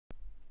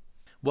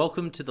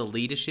Welcome to the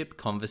Leadership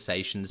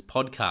Conversations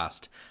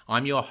podcast.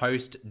 I'm your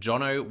host,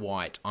 Jonno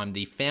White. I'm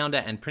the founder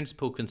and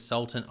principal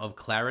consultant of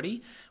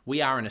Clarity.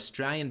 We are an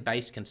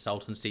Australian-based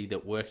consultancy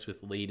that works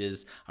with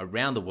leaders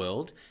around the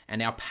world,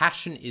 and our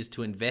passion is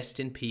to invest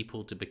in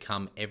people to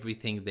become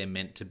everything they're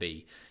meant to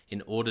be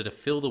in order to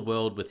fill the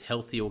world with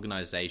healthy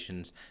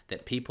organizations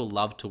that people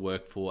love to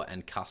work for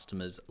and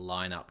customers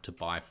line up to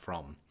buy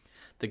from.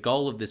 The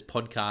goal of this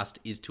podcast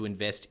is to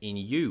invest in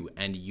you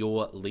and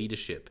your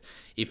leadership.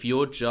 If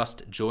you're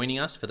just joining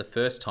us for the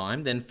first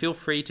time, then feel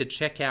free to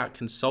check out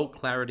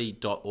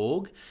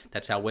consultclarity.org.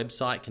 That's our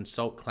website,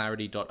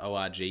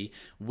 consultclarity.org.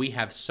 We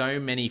have so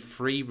many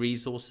free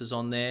resources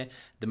on there.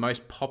 The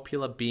most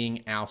popular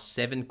being our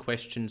 7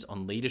 Questions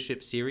on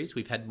Leadership series.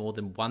 We've had more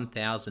than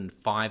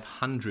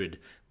 1,500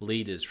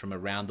 leaders from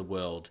around the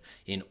world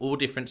in all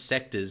different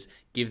sectors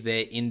give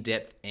their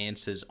in-depth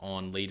answers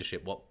on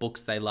leadership, what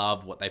books they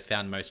love, what they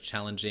found most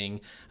challenging,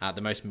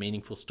 the most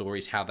meaningful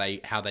stories, how they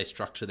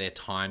structure their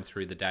time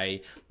through the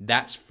day.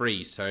 That's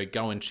free, so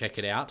go and check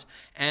it out.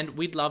 And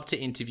we'd love to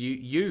interview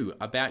you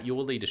about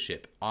your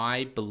leadership.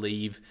 I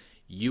believe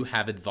you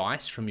have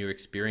advice from your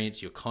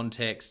experience, your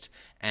context,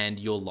 and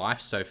your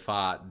life so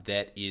far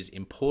that is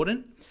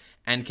important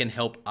and can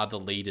help other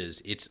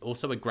leaders. It's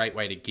also a great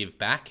way to give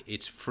back.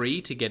 It's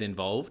free to get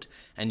involved,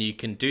 and you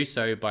can do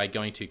so by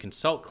going to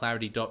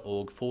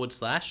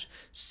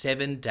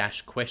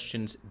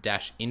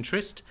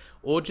consultclarity.org/7-questions-interest,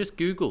 or just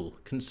Google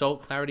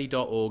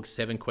consultclarity.org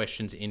 7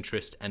 questions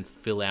interest and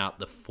fill out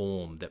the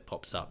form that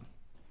pops up.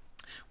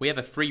 We have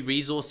a free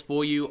resource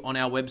for you on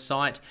our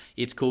website.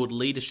 It's called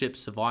Leadership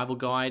Survival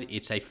Guide.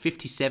 It's a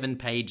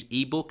 57-page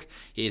ebook.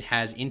 It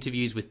has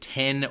interviews with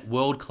 10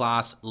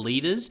 world-class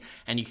leaders,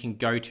 and you can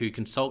go to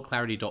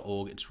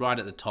consultclarity.org. It's right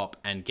at the top,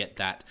 and get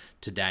that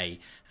today.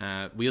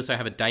 We also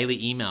have a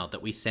daily email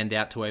that we send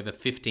out to over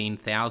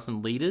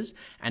 15,000 leaders,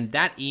 and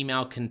that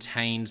email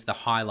contains the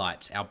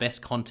highlights, our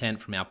best content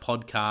from our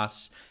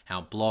podcasts,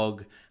 our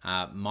blog,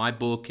 my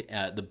book,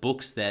 the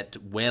books that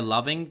we're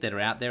loving that are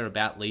out there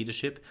about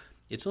leadership.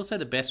 It's also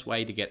the best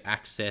way to get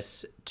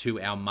access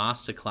to our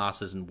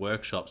masterclasses and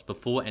workshops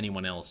before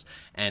anyone else.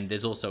 And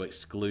there's also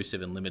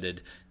exclusive and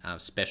limited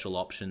special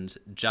options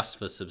just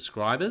for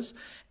subscribers.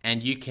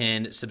 And you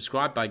can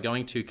subscribe by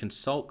going to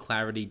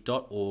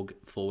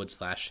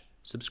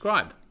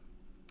consultclarity.org/subscribe.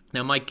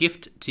 Now, my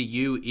gift to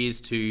you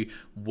is to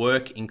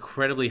work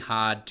incredibly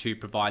hard to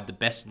provide the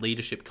best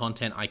leadership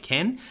content I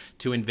can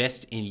to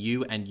invest in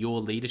you and your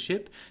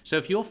leadership. So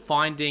if you're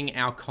finding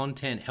our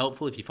content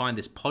helpful, if you find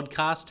this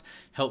podcast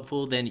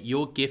helpful, then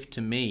your gift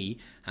to me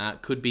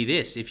could be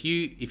this. If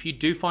you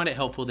do find it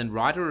helpful, then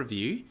write a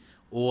review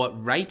or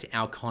rate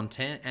our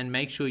content and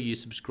make sure you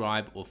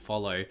subscribe or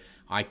follow.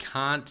 I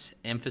can't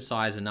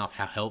emphasize enough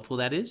how helpful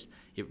that is.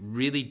 It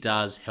really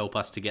does help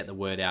us to get the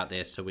word out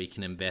there so we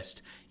can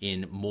invest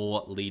in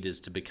more leaders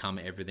to become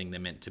everything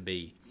they're meant to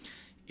be.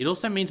 It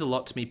also means a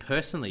lot to me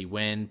personally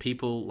when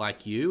people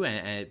like you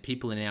and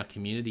people in our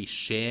community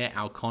share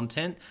our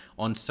content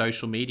on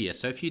social media.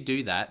 So if you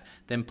do that,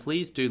 then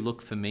please do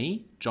look for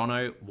me,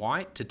 Jonno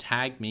White, to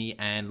tag me,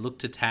 and look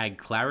to tag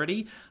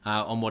Clarity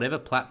on whatever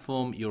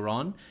platform you're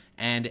on.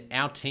 And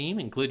our team,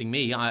 including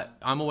me,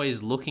 I'm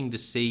always looking to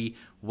see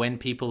when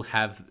people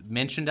have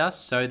mentioned us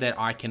so that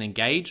I can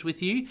engage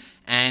with you.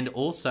 And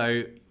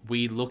also,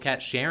 we look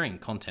at sharing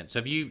content. So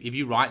if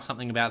you write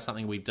something about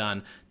something we've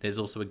done, there's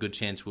also a good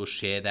chance we'll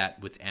share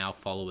that with our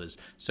followers.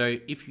 So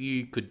if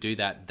you could do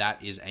that,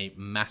 that is a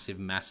massive,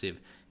 massive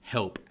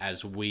help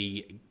as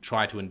we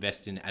try to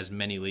invest in as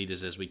many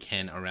leaders as we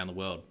can around the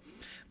world.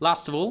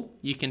 Last of all,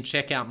 you can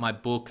check out my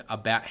book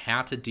about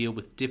how to deal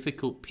with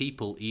difficult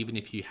people even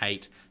if you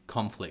hate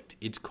conflict.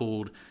 It's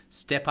called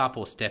Step Up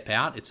or Step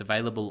Out. It's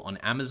available on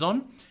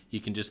Amazon. You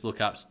can just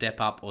look up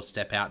Step Up or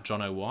Step Out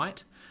Jonno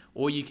White,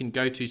 or you can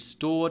go to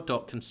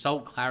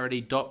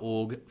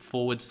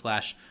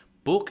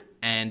store.consultclarity.org/book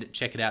and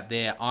check it out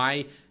there.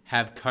 I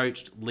have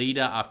coached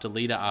leader after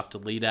leader after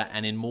leader,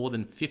 and in more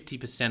than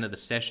 50% of the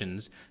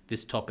sessions,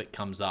 this topic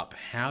comes up.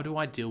 How do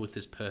I deal with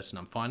this person?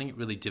 I'm finding it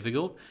really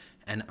difficult,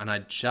 and I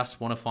just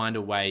want to find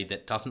a way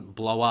that doesn't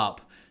blow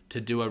up to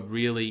do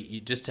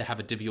just to have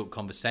a difficult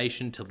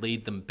conversation, to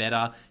lead them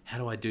better. How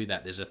do I do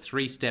that? There's a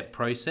 3-step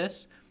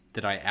process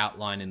that I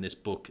outline in this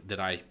book that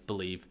I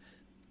believe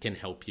can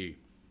help you.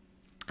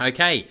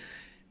 Okay,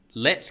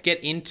 let's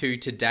get into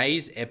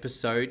today's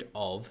episode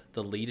of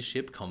the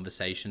Leadership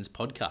Conversations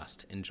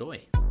podcast.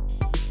 Enjoy.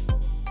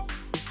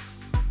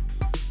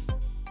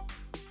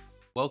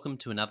 Welcome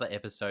to another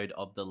episode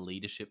of the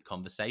Leadership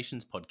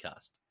Conversations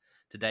podcast.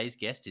 Today's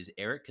guest is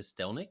Erik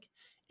Kostelnik.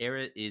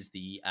 Erik is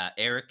the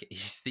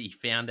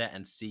founder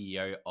and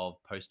CEO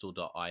of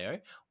Postal.io.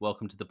 Say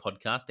to the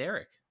podcast,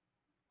 Erik.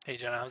 Hey,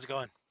 Jonno, how's it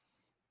going?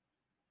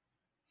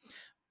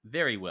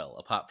 Very well,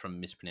 apart from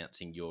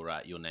mispronouncing your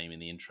name in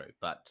the intro.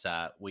 But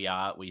we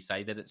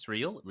say that it's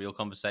real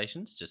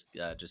conversations. Just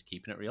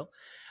keeping it real.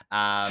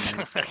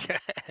 Okay.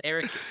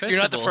 Erik, you're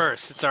not the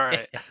first. It's all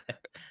right.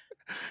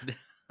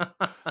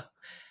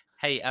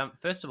 Hey,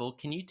 first of all,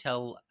 can you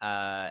tell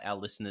our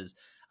listeners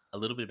a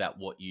little bit about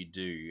what you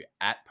do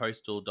at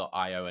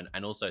postal.io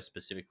and also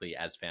specifically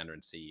as founder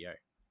and CEO.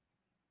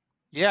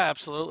 Yeah,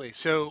 absolutely.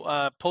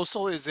 So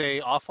Postal is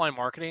a offline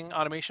marketing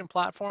automation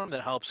platform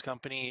that helps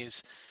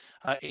companies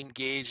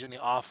engage in the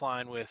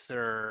offline with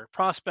their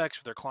prospects,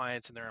 with their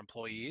clients, and their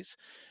employees.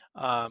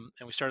 And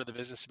we started the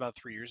business about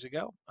 3 years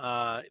ago.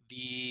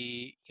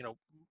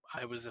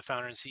 I was the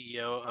founder and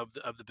CEO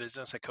of the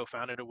business. I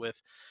co-founded it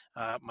with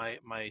my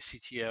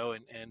CTO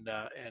and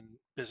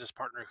business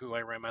partner who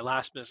I ran my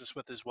last business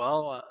with as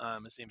well.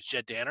 His name is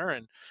Jed Danner,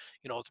 and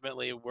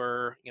ultimately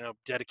we're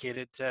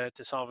dedicated to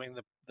solving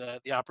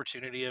the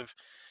opportunity of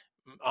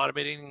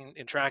automating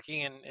and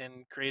tracking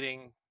and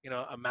creating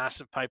a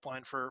massive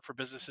pipeline for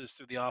businesses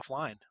through the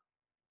offline.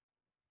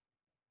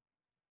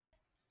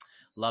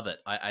 Love it.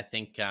 I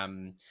think,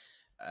 one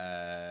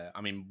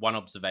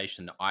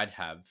observation that I'd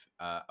have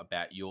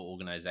about your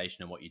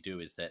organization and what you do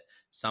is that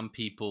some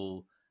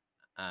people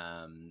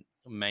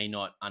may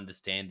not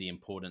understand the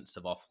importance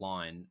of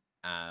offline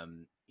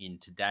in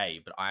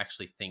today, but I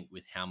actually think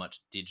with how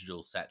much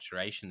digital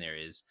saturation there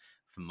is,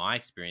 from my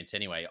experience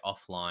anyway,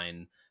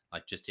 offline,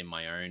 like just in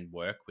my own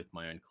work with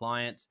my own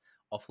clients,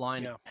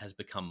 offline Yeah. has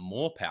become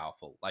more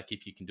powerful. Like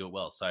if you can do it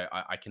well, so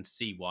I can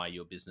see why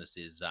your business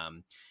is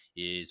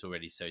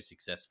already so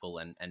successful,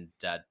 and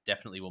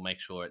definitely we'll make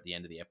sure at the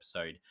end of the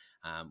episode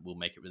we'll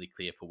make it really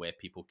clear for where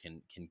people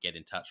can get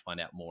in touch, find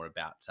out more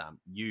about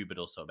you, but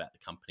also about the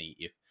company.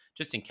 If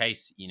just in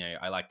case,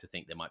 I like to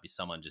think there might be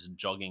someone just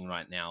jogging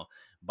right now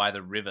by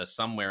the river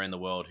somewhere in the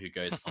world who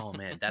goes, "Oh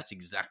man, that's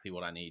exactly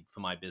what I need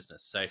for my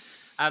business." So,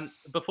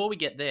 before we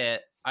get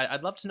there,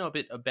 I'd love to know a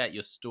bit about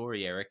your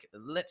story, Erik.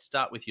 Let's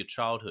start with your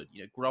childhood.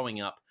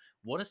 Growing up,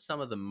 what are some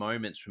of the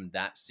moments from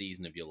that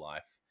season of your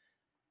life,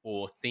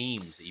 or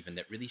themes even,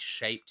 that really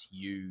shaped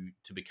you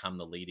to become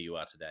the leader you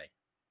are today?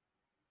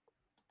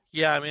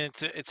 Yeah, I mean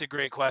it's a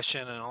great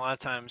question, and a lot of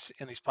times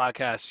in these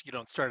podcasts, you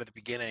don't start at the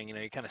beginning.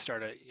 You kind of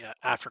start at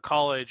after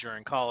college or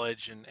in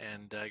college and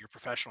your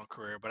professional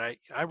career. But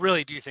I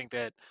really do think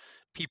that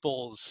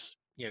people's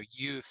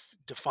youth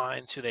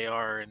defines who they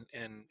are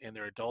in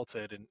their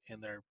adulthood and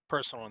in their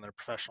personal and their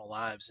professional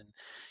lives. And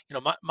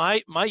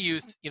my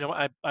youth,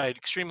 I had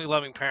extremely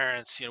loving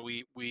parents.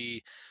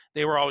 We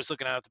they were always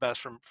looking out the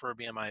best for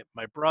me and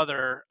my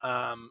brother.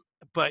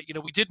 But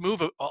we did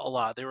move a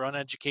lot. They were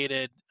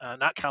uneducated,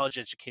 not college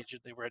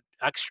educated. They were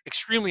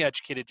extremely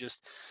educated,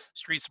 just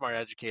street smart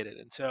educated.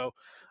 And so,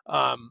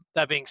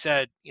 that being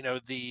said,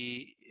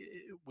 we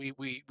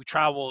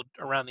traveled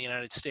around the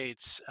United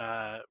States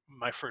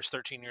my first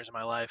 13 years of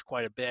my life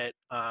quite a bit,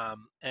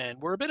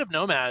 and we're a bit of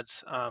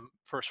nomads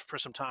for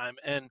some time,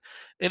 and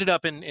ended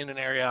up in an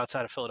area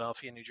outside of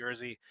Philadelphia, New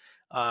Jersey.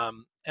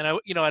 And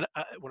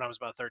when I was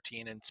about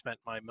 13, and spent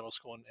my middle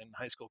school and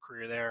high school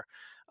career there.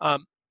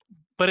 Um,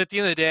 but at the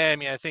end of the day, I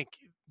mean, I think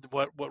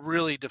what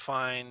really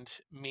defined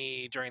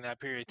me during that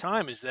period of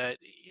time is that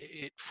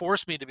it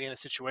forced me to be in a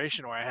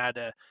situation where I had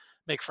to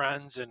make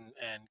friends and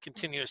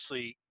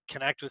continuously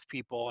connect with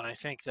people. And I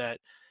think that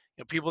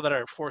people that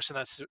are forced in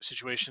that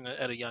situation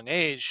at a young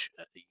age,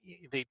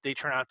 they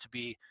turn out to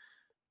be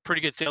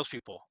pretty good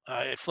salespeople.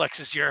 It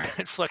flexes your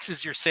it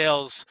flexes your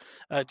sales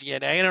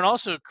DNA, and it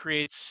also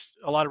creates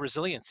a lot of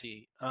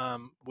resiliency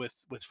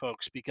with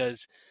folks,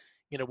 because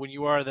when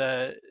you are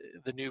the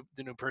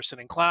new person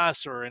in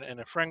class or in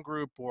a friend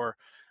group, or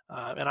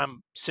and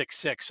I'm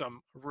 6'6", so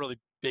I'm a really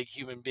big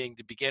human being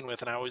to begin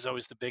with, and I was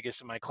always the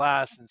biggest in my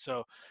class. And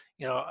so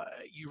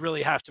you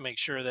really have to make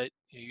sure that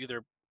you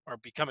either are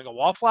becoming a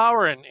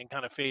wallflower and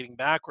kind of fading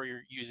back, or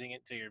you're using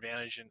it to your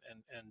advantage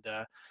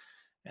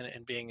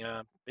and being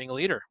a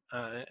leader,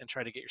 and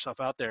try to get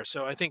yourself out there.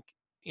 So I think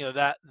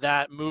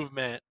that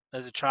movement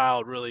as a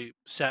child really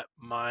set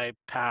my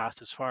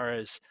path as far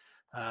as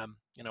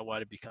what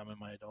to become in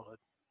my adulthood.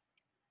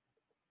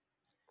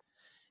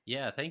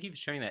 Yeah, thank you for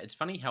sharing that. It's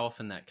funny how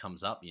often that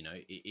comes up.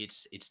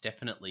 It's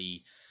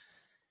definitely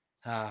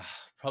uh,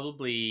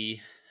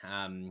 probably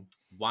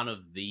one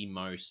of the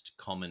most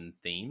common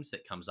themes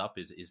that comes up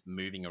is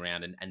moving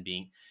around and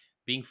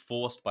being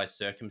forced by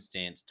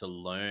circumstance to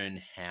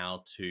learn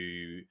how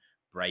to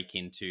break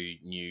into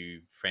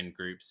new friend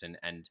groups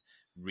and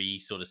re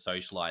sort of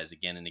socialize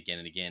again and again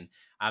and again.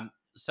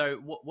 So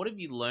what have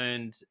you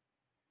learned?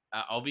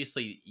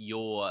 Obviously,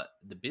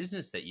 the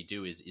business that you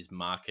do is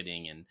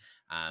marketing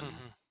Hmm.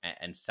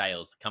 and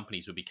sales.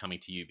 Companies will be coming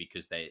to you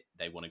because they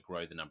want to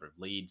grow the number of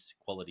leads,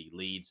 quality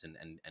leads,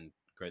 and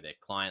grow their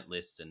client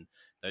list and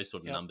those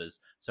sort of Yep.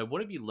 numbers. So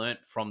what have you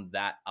learnt from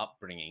that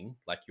upbringing,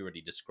 like you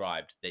already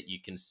described, that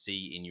you can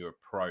see in your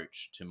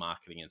approach to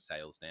marketing and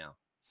sales now?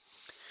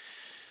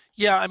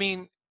 Yeah, I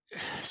mean,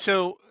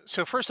 so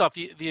first off,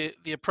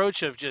 the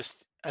approach of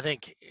just, I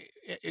think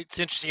it's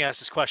interesting you ask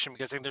this question,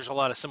 because I think there's a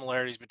lot of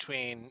similarities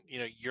between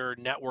your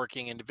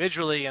networking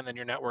individually and then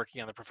your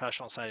networking on the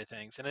professional side of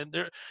things. And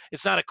then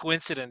it's not a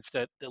coincidence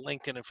that the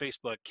LinkedIn and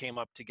Facebook came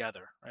up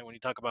together, right? When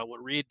you talk about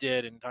what Reed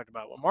did and talked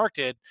about what Mark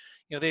did,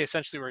 they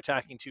essentially were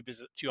attacking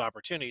two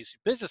opportunities,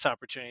 business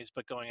opportunities,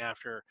 but going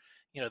after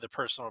the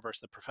personal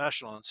versus the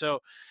professional. And so,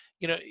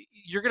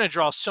 you're going to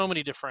draw so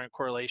many different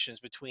correlations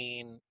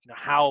between,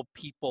 how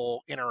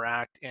people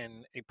interact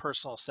in a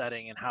personal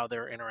setting and how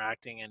they're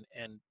interacting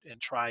and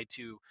try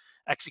to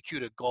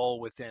execute a goal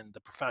within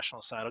the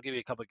professional side. I'll give you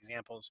a couple of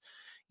examples.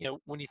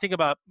 When you think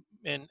about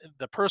in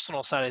the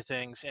personal side of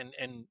things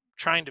and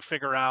trying to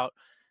figure out,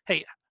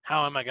 hey,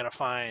 how am I going to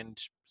find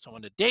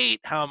someone to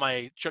date? How am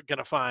I going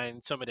to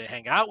find somebody to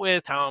hang out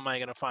with? How am I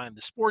going to find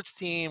the sports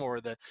team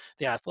or the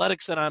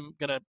athletics that I'm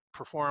going to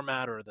perform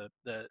at, or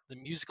the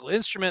musical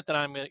instrument that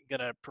I'm going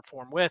to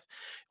perform with?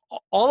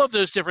 All of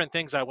those different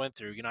things I went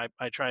through.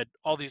 I tried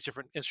all these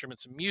different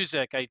instruments of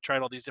music. I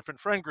tried all these different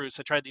friend groups.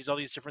 I tried all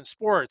these different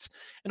sports,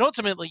 and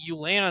ultimately you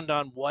land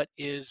on what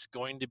is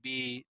going to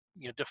be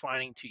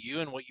defining to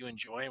you and what you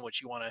enjoy and what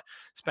you want to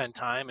spend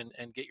time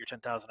and get your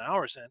 10,000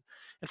 hours in.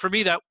 And for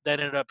me, that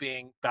ended up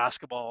being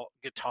basketball,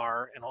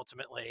 guitar, and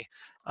ultimately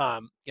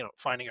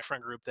finding a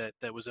friend group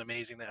that was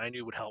amazing, that I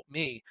knew would help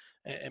me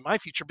in my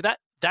future. But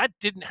that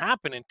didn't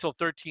happen until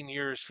 13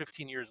 years,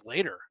 15 years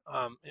later,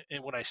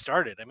 and when I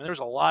started. I mean, there's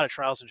a lot of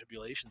trials and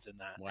tribulations in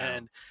that. Wow.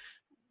 And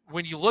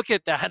when you look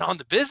at that on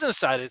the business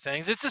side of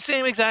things, it's the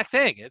same exact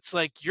thing. It's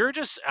like you're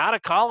just out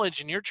of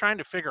college and you're trying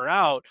to figure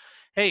out,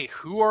 hey,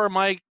 who are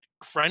my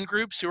friend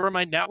groups? Who are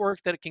my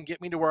network that can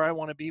get me to where I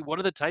want to be? What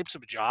are the types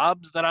of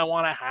jobs that I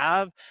want to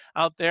have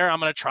out there? I'm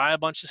going to try a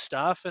bunch of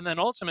stuff. And then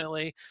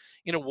ultimately,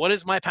 what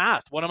is my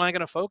path? What am I going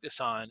to focus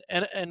on?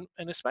 And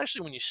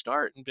especially when you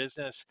start in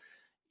business,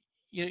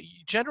 you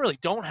generally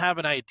don't have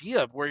an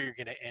idea of where you're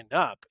going to end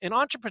up. And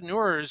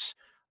entrepreneurs,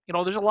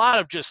 there's a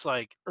lot of just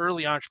like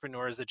early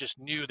entrepreneurs that just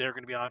knew they were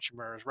going to be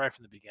entrepreneurs right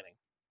from the beginning.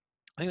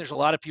 I think there's a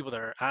lot of people that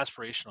are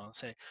aspirational and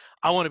say,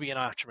 I want to be an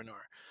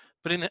entrepreneur.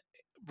 But in the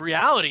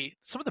reality,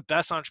 some of the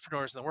best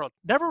entrepreneurs in the world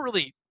never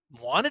really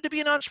wanted to be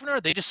an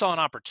entrepreneur. They just saw an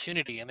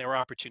opportunity and they were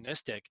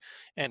opportunistic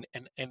and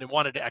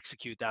wanted to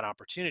execute that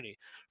opportunity.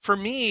 For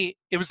me,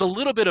 it was a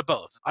little bit of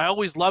both. I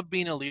always loved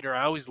being a leader.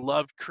 I always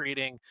loved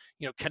creating,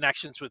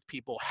 connections with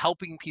people,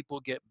 helping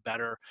people get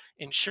better,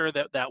 ensure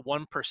that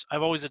 1%.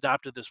 I've always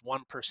adopted this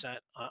 1%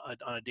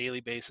 on a daily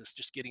basis,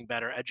 just getting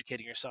better,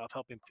 educating yourself,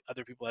 helping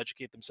other people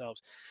educate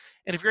themselves.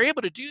 And if you're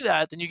able to do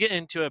that, then you get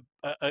into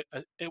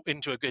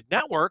into a good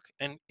network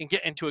and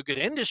get into a good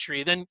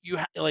industry. Then you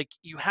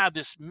have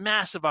this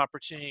massive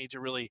opportunity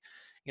to really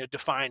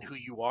define who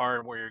you are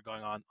and where you're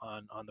going on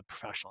the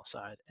professional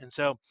side. And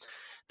so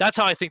that's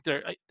how I think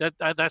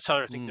that's how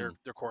I think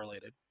they're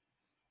correlated.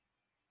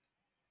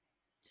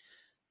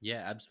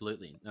 Yeah,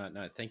 absolutely.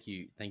 No, thank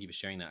you for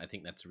sharing that. I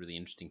think that's a really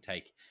interesting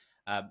take.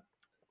 Uh,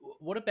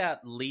 what about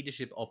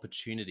leadership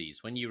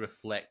opportunities when you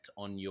reflect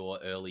on your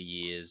early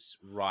years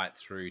right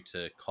through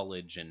to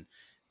college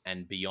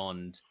and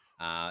beyond?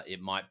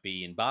 It might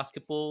be in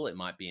basketball, it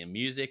might be in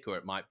music, or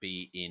it might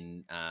be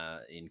in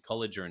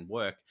college or in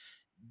work.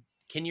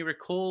 Can you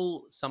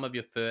recall some of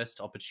your first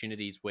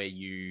opportunities where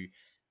you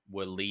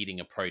were leading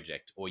a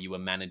project, or you were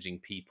managing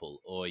people,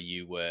 or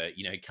you were,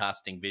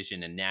 casting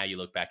vision, and now you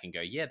look back and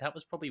go, yeah, that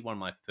was probably one of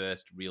my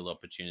first real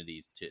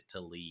opportunities to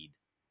lead?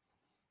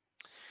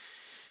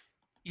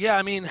 Yeah,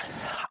 I mean,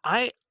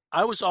 I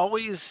I was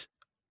always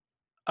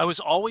I was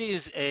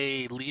always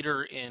a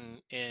leader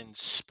in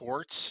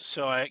sports.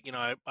 So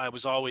I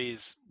was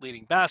always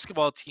leading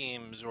basketball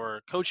teams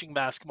or coaching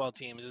basketball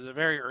teams at a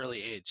very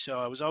early age. So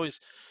I was always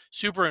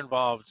super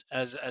involved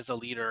as a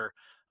leader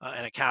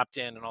and a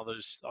captain and all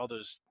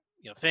those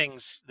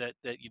things that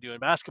you do in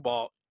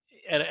basketball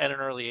at an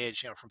early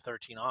age, from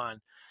 13 on.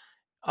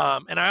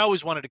 And I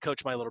always wanted to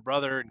coach my little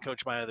brother and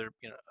coach my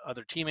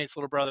other teammates'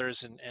 little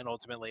brothers, and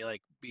ultimately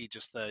like be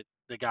just the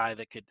guy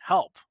that could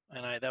help.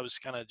 And that was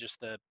kind of just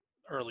the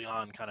early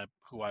on kind of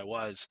who I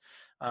was.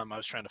 I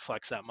was trying to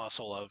flex that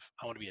muscle of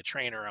I want to be a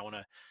trainer. I want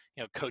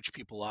to coach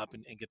people up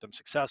and get them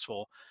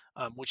successful,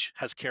 which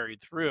has carried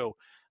through.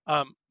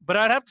 But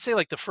I'd have to say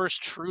like the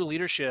first true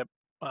leadership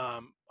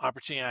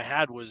opportunity I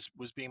had was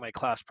being my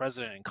class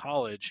president in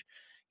college.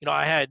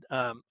 I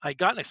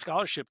gotten a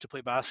scholarship to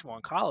play basketball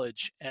in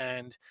college,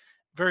 and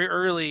very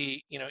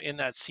early, in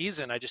that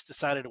season, I just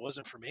decided it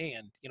wasn't for me.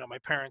 And my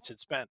parents had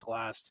spent the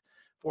last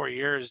 4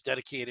 years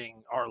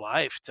dedicating our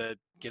life to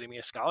getting me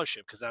a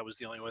scholarship because that was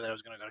the only way that I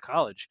was going to go to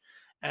college.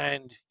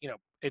 And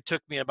it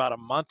took me about a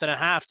month and a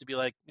half to be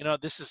like,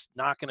 this is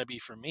not going to be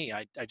for me.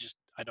 I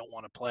don't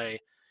want to play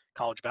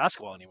college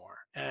basketball anymore.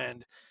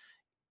 And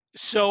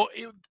so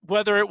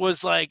whether it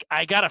was like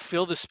I got to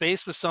fill the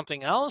space with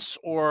something else,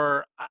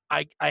 or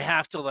I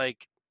have to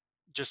like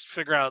just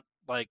figure out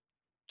like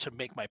to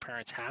make my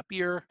parents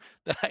happier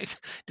that I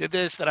did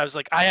this, that I was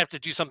like I have to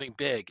do something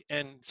big.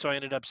 And so I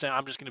ended up saying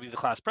I'm just going to be the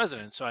class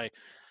president. So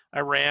I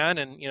ran,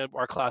 and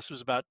our class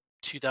was about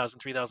 2,000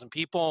 3,000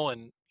 people,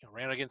 and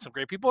ran against some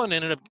great people and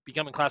ended up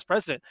becoming class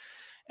president.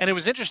 And it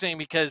was interesting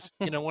because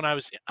when I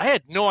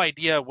had no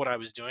idea what I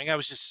was doing. I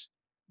was just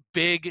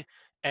big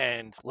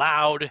and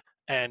loud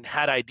and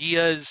had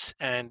ideas,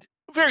 and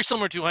very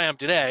similar to who I am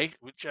today,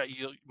 which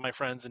my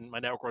friends and my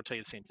network will tell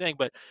you the same thing.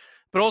 But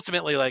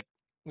ultimately, like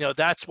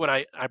that's what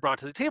I brought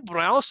to the table. But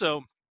I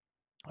also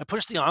I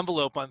pushed the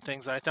envelope on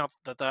things that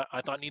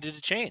I thought needed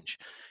to change,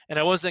 and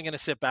I wasn't going to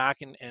sit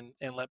back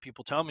and let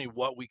people tell me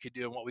what we could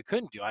do and what we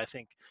couldn't do. I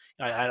think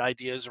I had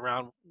ideas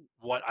around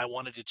what I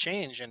wanted to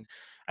change, and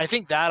I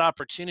think that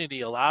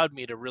opportunity allowed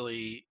me to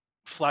really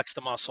flex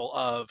the muscle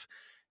of,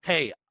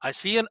 hey, I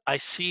see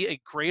a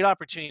great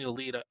opportunity to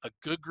lead a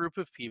good group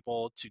of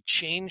people to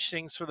change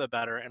things for the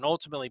better, and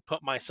ultimately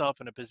put myself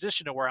in a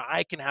position to where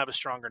I can have a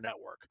stronger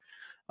network.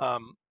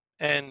 Um,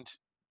 and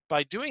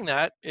by doing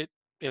that, it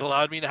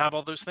allowed me to have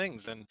all those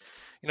things. And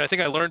I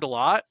think I learned a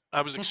lot.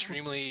 I was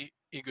extremely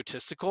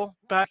egotistical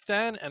back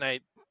then, and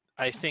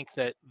I think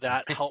that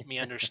helped me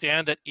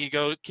understand that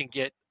ego can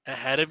get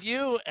ahead of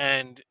you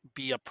and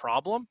be a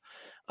problem.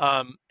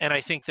 And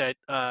I think that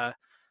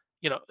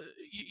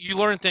you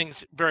learn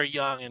things very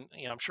young, and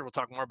I'm sure we'll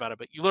talk more about it,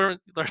 but you learn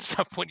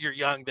stuff when you're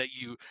young that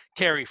you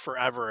carry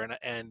forever.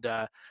 And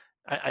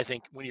I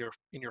think when you're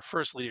in your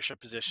first leadership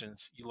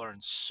positions, you learn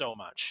so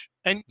much,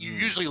 and you Mm.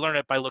 usually learn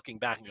it by looking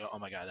back and go, oh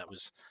my god, that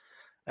was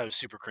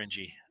super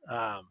cringy.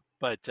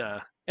 But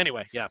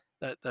anyway, yeah,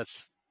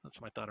 that's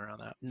my thought around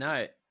that.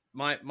 No,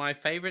 my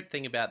favorite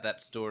thing about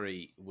that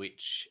story,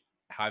 which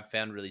I've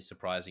found really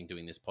surprising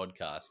doing this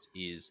podcast,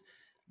 is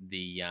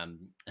the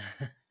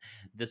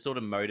the sort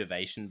of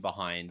motivation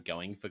behind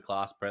going for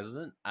class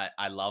president.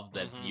 I love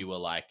that Hmm. you were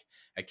like,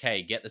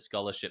 okay, get the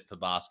scholarship for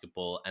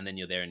basketball, and then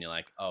you're there and you're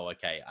like, oh,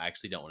 okay, I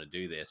actually don't want to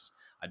do this.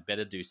 I'd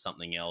better do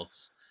something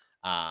else.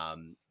 Or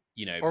my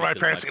Because my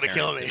parents are gonna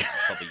kill parents me.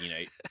 have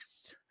probably,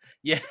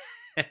 yeah.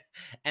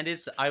 And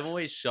it's I'm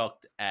always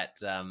shocked at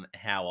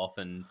how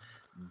often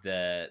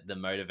the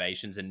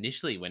motivations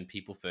initially when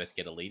people first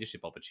get a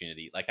leadership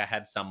opportunity. Like I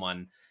had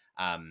someone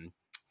um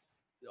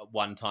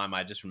one time,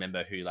 I just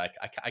remember who, like,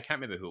 I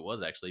can't remember who it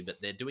was actually, but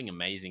they're doing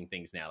amazing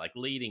things now, like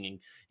leading an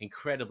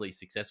incredibly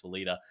successful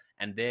leader.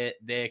 And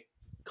their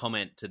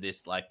comment to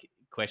this like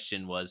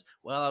question was,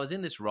 well, I was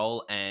in this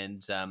role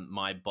and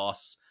my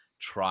boss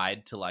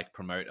tried to like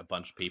promote a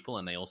bunch of people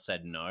and they all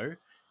said no,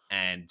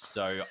 and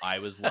so I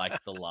was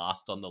like the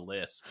last on the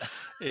list.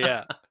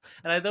 Yeah.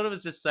 And I thought it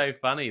was just so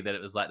funny that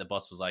it was like the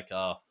boss was like,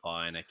 oh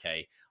fine,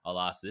 okay, I'll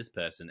ask this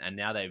person, and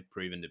now they've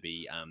proven to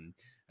be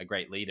a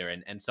great leader.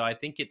 And so I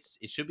think it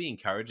should be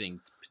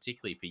encouraging,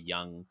 particularly for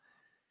young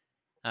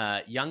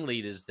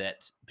leaders,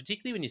 that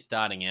particularly when you're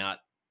starting out,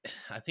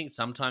 I think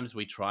sometimes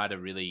we try to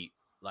really,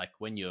 like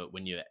when you're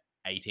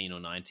 18 or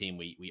 19,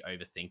 we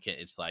overthink it.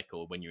 It's like,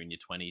 or when you're in your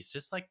 20s,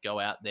 just like go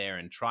out there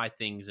and try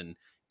things and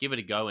give it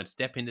a go and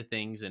step into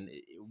things. And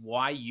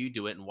why you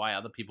do it and why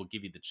other people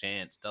give you the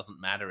chance doesn't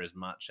matter as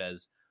much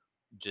as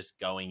just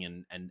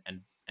going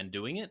and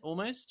doing it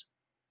almost.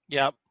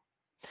 Yeah.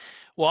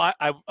 Well,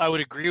 I would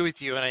agree with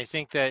you, and I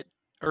think that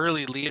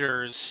early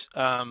leaders,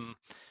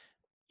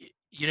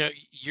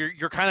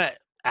 you're kind of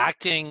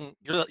acting.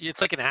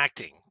 It's like an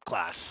acting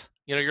class.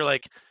 You're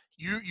like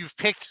you've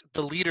picked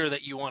the leader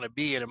that you want to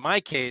be, and in my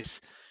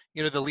case,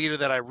 the leader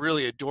that I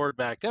really adored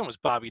back then was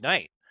Bobby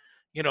Knight.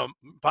 you know,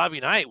 Bobby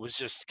Knight was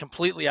just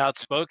completely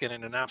outspoken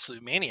and an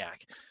absolute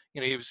maniac.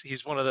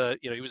 He's one of the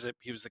he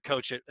was the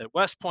coach at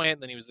West Point,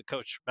 and then he was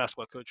the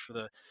basketball coach for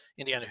the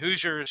Indiana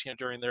Hoosiers.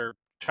 During their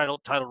title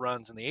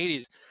runs in the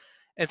 '80s.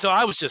 And so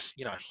I was just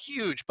a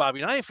huge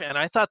Bobby Knight fan.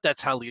 I thought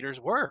that's how leaders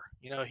were.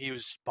 He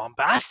was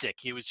bombastic.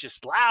 He was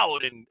just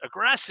loud and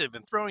aggressive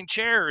and throwing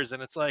chairs.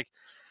 And it's like,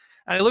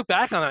 and I look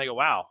back on that and I go,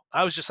 wow,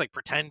 I was just like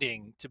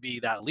pretending to be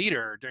that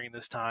leader during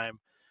this time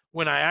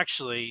when I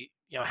actually,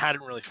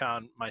 hadn't really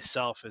found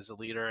myself as a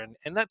leader.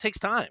 And that takes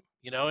time.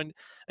 And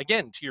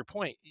again, to your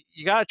point,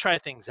 you got to try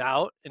things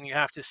out and you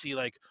have to see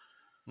like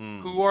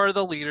Mm. who are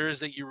the leaders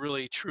that you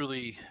really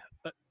truly,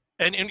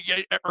 and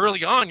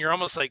early on, you're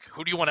almost like,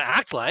 who do you want to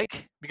act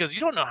like? Because you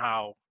don't know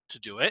how to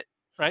do it.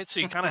 Right. So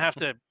you kind of have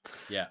to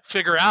Yeah.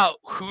 figure out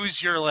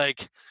who's your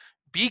like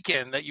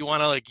beacon that you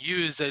want to like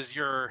use as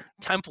your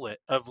template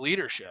of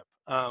leadership.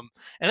 And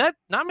that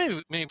not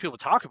many people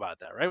talk about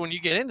that, right? When you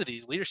get into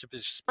these leadership,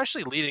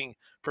 especially leading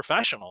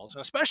professionals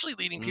and especially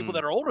leading people Mm.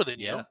 that are older than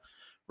you, Yeah.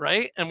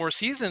 right, and more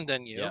seasoned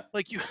than you, Yeah.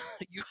 like you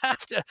you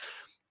have to,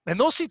 and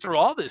they'll see through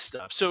all this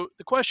stuff. So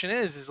the question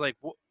is like,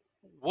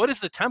 what is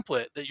the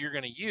template that you're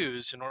going to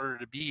use in order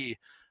to be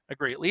a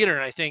great leader?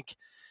 And I think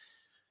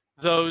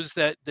those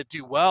that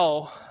do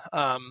well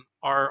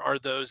are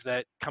those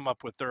that come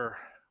up with their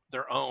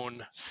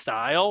own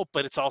style,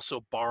 but it's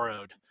also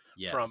borrowed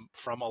Yes.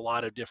 from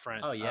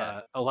Oh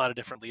yeah. a lot of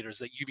different leaders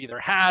that you've either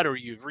had or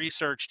you've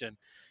researched. And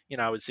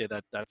I would say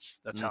that's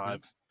how Hmm.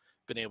 I've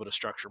been able to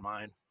structure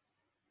mine.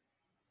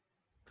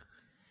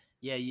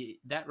 Yeah,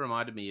 that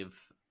reminded me of.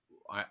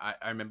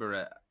 I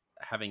remember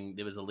having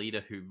there was a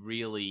leader who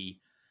really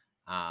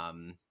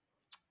um,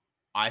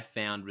 I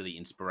found really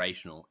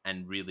inspirational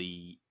and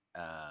really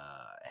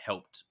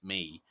helped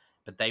me.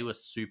 But they were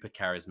super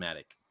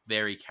charismatic,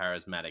 very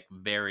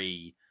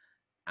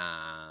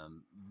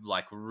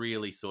like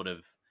really sort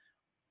of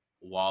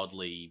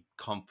wildly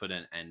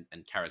confident and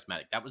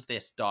charismatic. That was their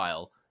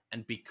style,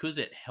 and because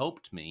it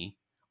helped me,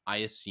 I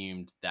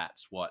assumed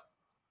that's what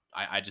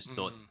I just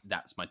thought Mm.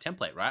 that's my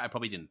template, right? I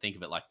probably didn't think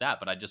of it like that,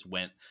 but I just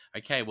went,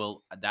 okay,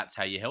 well, that's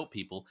how you help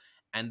people.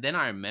 And then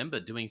I remember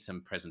doing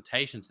some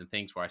presentations and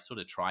things where I sort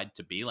of tried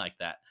to be like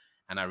that,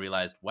 and I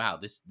realized, wow,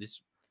 this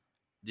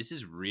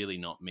is really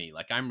not me.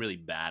 Like, I'm really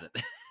bad at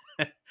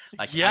that.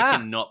 Like, I Yeah.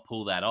 cannot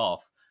pull that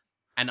off.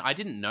 And I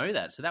didn't know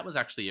that. So that was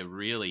actually a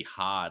really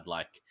hard,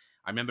 like,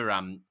 I remember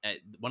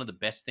one of the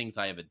best things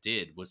I ever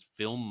did was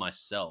film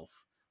myself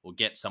or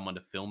get someone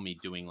to film me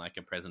doing like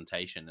a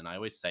presentation. And I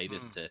always say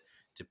this Mm.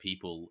 to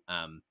people,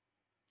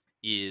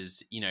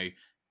 is,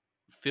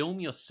 film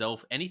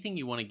yourself. Anything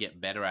you want to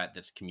get better at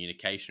that's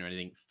communication or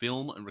anything,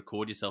 film and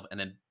record yourself, and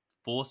then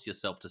force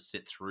yourself to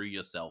sit through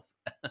yourself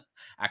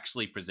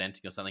actually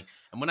presenting or something.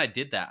 And when I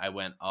did that, I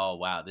went, oh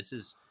wow, this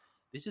is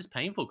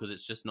painful because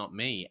it's just not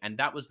me. And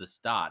that was the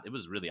start. It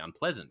was really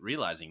unpleasant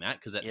realizing that,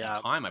 because at the Yeah.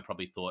 time I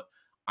probably thought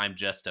I'm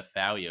just a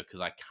failure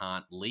because I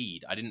can't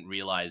lead. I didn't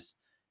realize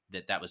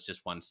that that was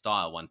just one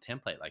style, one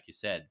template, like you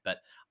said.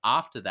 But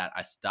after that,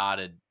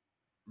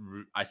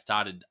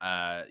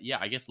 yeah,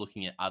 I guess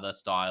looking at other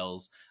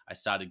styles. I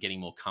started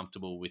getting more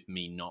comfortable with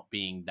me not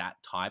being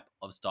that type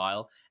of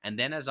style. And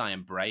then as I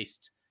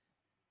embraced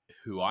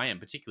who I am,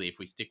 particularly if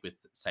we stick with,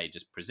 say,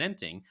 just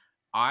presenting,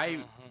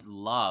 Hmm.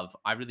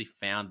 I really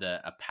found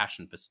a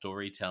passion for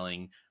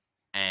storytelling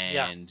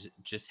Yeah. and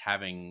just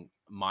having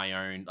my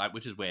own, like,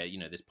 which is where,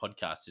 this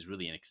podcast is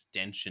really an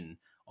extension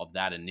of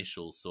that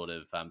initial sort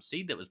of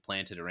seed that was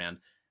planted around,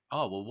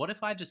 oh, well, what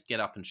if I just get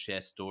up and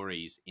share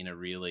stories in a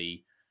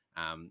really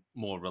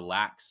more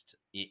relaxed,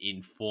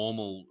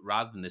 informal,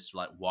 rather than this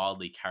like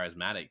wildly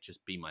charismatic,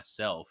 just be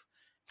myself.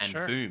 And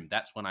Sure. boom,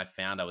 that's when I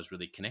found I was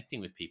really connecting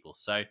with people.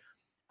 So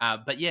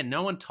but yeah,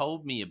 no one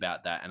told me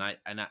about that,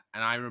 and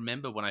I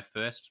remember when I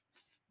first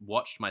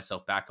watched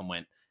myself back and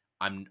went,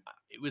 I'm.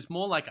 It was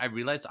more like I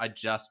realized I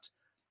just.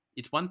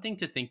 It's one thing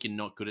to think you're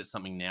not good at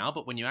something now,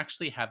 but when you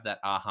actually have that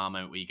aha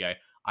moment where you go,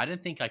 I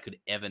don't think I could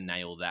ever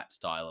nail that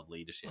style of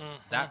leadership.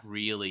 Hmm. That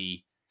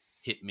really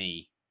hit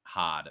me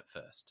hard at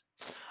first.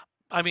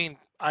 I mean,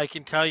 I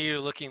can tell you,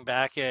 looking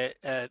back at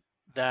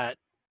that,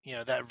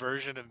 that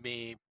version of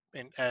me,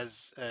 and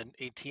as an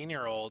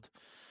 18-year-old,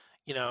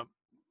 you know,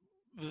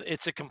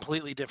 it's a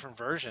completely different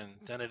version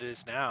than it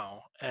is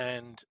now.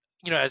 And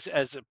as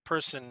a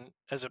person,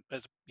 as a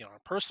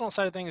personal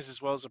side of things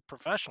as well as a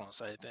professional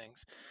side of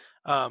things.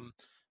 Um,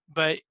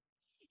 but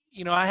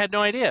I had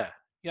no idea.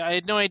 Yeah, I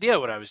had no idea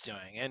what I was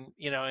doing. And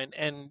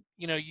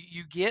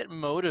you get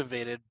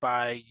motivated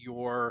by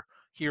your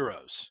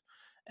heroes.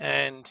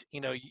 And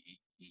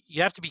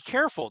you have to be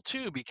careful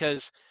too,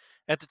 because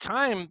at the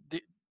time,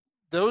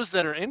 those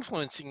that are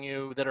influencing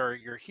you, that are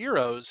your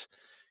heroes,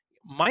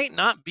 might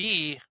not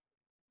be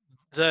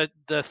the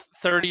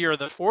 30 or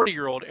the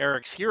 40-year-old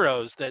Eric's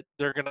heroes that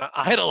they're going to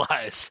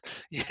idolize.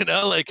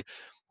 Like,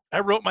 I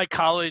wrote my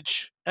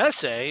college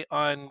essay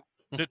on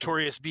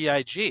Notorious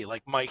B.I.G.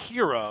 Like, my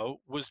hero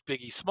was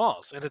Biggie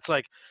Smalls, and it's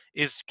like,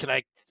 can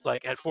I,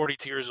 like, at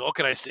 42 years old,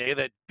 can I say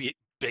that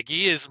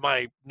Biggie is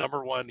my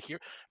number one hero?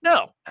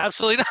 No,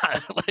 absolutely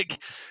not.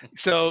 Like,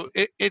 so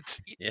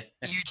Yeah.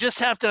 you just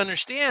have to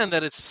understand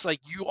that it's like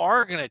you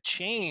are going to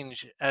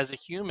change as a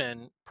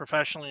human,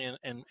 professionally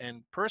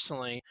and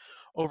personally,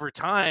 over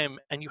time,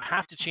 and you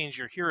have to change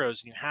your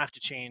heroes, and you have to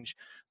change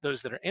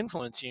those that are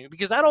influencing you,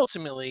 because that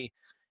ultimately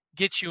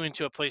gets you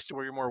into a place to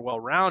where you're more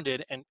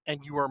well-rounded, and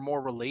you are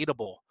more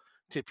relatable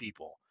to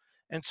people.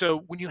 And so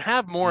when you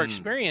have more Mm,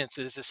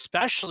 experiences,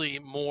 especially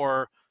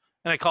more,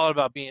 and I call it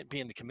about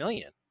being the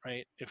chameleon,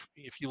 right?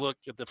 If you look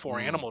at the four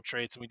mm, animal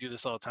traits, and we do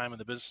this all the time in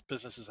the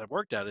businesses I've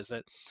worked at, is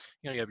that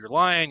you have your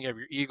lion, you have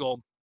your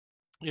eagle,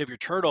 you have your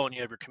turtle, and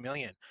you have your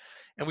chameleon.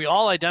 And we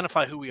all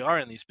identify who we are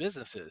in these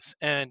businesses.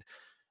 And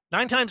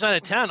 9 times out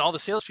of 10, all the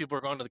salespeople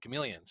are going to the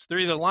chameleons. They're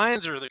either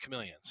lions or the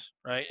chameleons,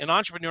 right? And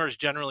entrepreneurs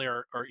generally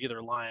are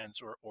either lions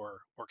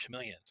or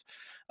chameleons.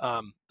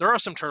 There are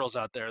some turtles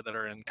out there that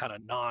are in kind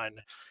of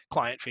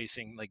non-client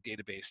facing, like,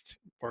 database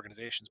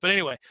organizations. But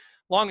anyway,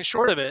 long and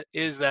short of it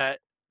is that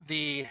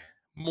the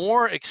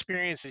more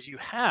experiences you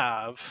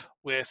have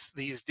with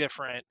these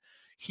different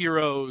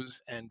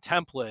heroes and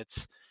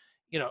templates,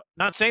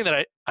 not saying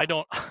that I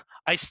don't,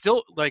 I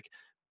still, like,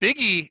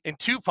 Biggie and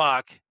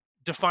Tupac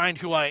defined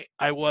who I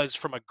was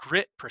from a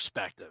grit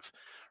perspective,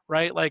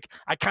 right? Like,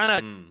 I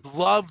kind mm, of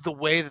love the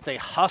way that they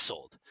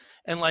hustled,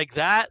 and like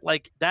that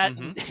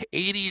mm-hmm.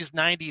 80s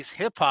 90s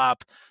hip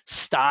hop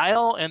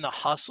style and the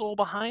hustle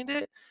behind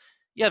it.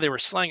 Yeah, they were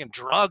slanging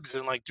drugs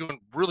and, like, doing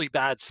really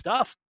bad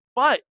stuff,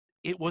 but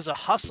it was a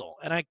hustle.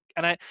 And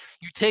I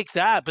you take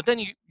that, but then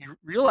you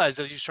realize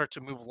as you start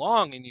to move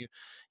along, and you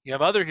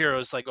have other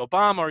heroes like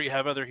Obama, or you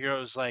have other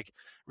heroes like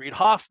Reid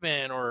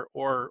Hoffman, or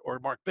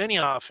Mark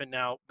Benioff, and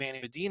now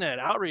Manny Medina at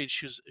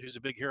Outreach, who's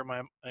a big hero of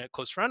mine, a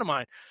close friend of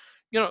mine.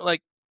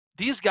 Like,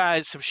 these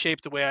guys have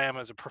shaped the way I am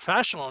as a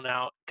professional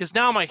now, because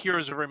now my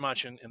heroes are very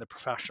much in the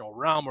professional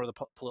realm, or the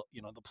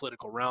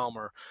political realm,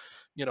 or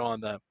on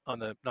the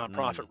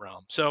nonprofit Mm,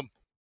 realm. So,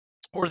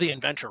 or the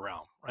inventor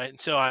realm, right? And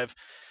so I've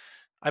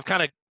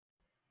kind of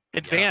Yeah.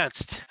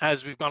 advanced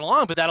as we've gone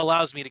along, but that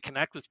allows me to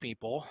connect with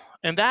people,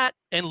 and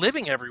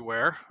living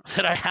everywhere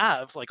that I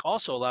have like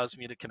also allows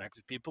me to connect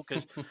with people,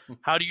 because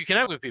how do you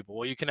connect with people?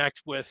 Well, you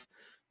connect with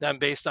them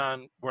based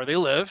on where they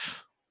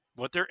live,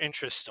 what their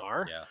interests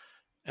are, Yeah.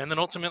 and then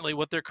ultimately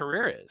what their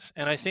career is.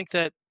 And I think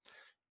that,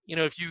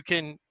 if you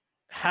can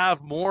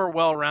have more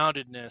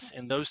well-roundedness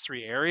in those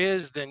three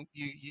areas, then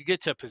you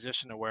get to a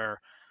position to where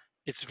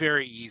it's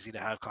very easy to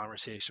have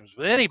conversations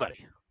with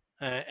anybody,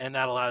 and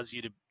that allows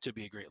you to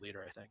be a great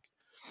leader, I think.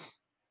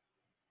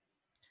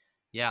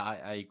 Yeah,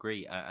 I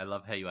agree. I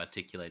love how you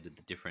articulated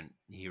the different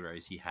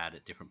heroes you had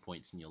at different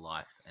points in your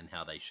life and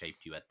how they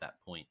shaped you at that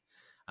point,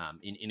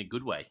 in a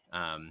good way.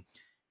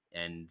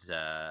 And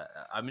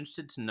I'm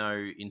interested to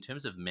know, in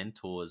terms of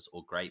mentors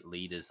or great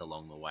leaders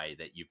along the way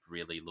that you've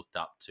really looked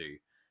up to,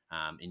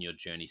 in your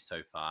journey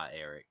so far,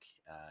 Eric.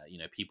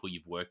 People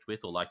you've worked with,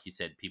 or like you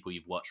said, people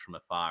you've watched from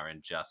afar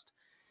and just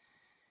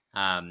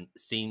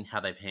seen how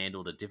they've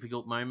handled a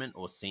difficult moment,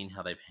 or seen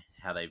how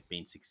they've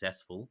been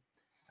successful.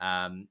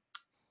 Um,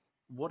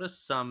 what are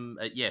some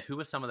who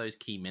are some of those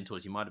key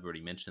mentors? You might have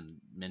already mentioned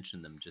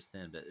them just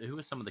then, but who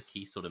are some of the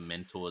key sort of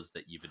mentors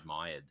that you've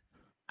admired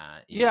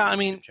in your Yeah, I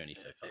mean, leadership journey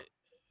so far?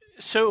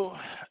 so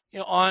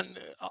on,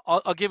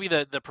 I'll give you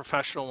the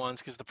professional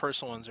ones, because the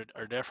personal ones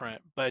are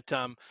different. But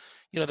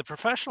the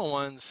professional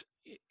ones,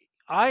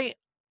 I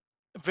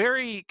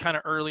very kind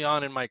of early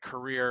on in my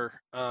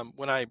career,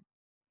 when I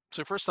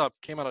so first off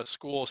came out of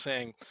school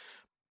saying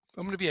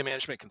I'm going to be a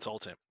management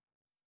consultant.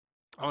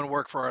 I'm going to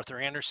work for Arthur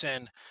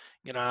Andersen.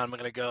 I'm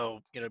going to go,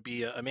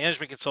 be a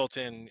management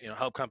consultant,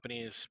 help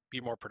companies be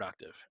more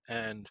productive.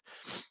 And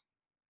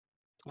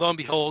lo and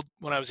behold,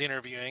 when I was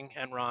interviewing,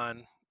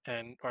 Enron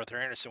and Arthur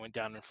Andersen went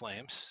down in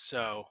flames.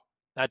 So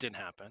that didn't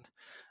happen.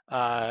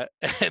 Uh,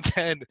 and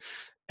then,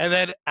 and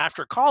then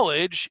after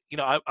college,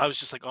 I was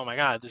just like, oh my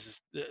God,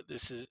 this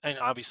is, and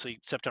obviously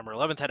September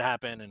 11th had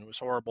happened and it was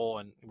horrible.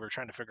 And we were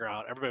trying to figure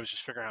out, everybody was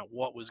just figuring out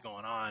what was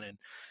going on. And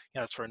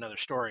that's for another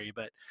story.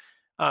 But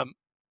um,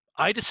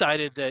 I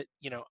decided that,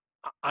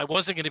 I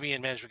wasn't going to be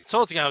in management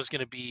consulting. I was going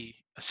to be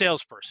a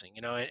salesperson,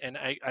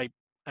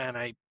 and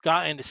I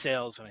got into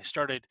sales and I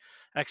started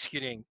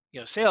executing,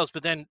 sales.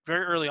 But then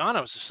very early on,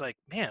 I was just like,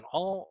 man,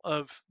 all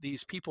of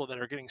these people that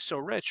are getting so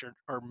rich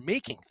are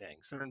making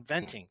things, they're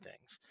inventing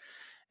things.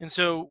 And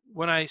so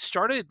when I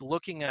started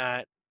looking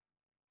at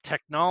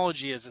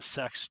technology as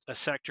a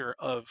sector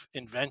of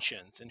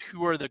inventions, and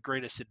who are the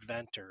greatest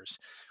inventors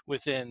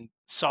within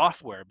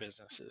software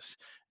businesses,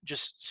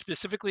 just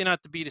specifically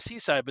not the B2C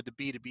side but the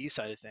B2B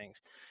side of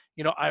things.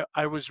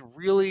 I was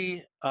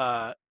really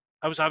I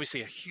was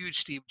obviously a huge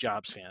Steve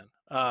Jobs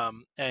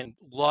fan, and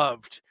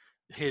loved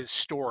his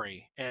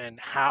story and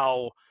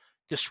how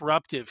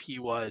disruptive he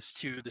was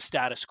to the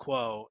status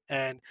quo.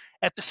 And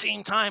at the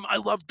same time, I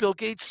loved Bill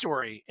Gates'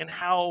 story and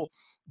how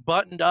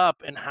buttoned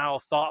up and how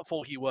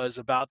thoughtful he was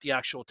about the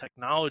actual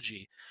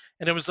technology.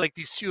 And it was like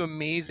these two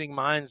amazing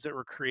minds that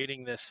were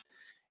creating this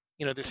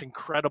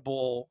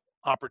incredible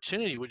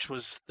opportunity, which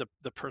was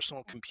the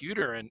personal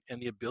computer, and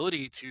the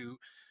ability to,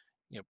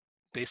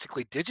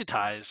 basically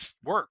digitize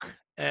work.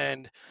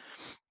 And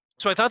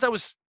so I thought that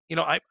was,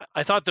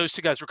 I thought those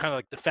two guys were kind of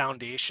like the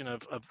foundation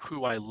of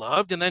who I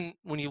loved. And then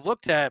when you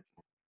looked at,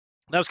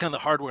 that was kind of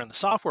the hardware and the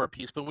software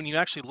piece, but when you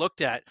actually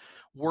looked at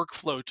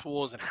workflow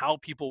tools and how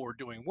people were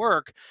doing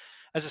work,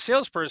 as a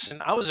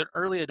salesperson, I was an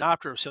early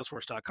adopter of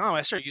Salesforce.com.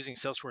 I started using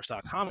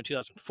Salesforce.com in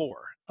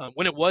 2004,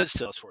 when it was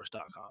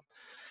Salesforce.com.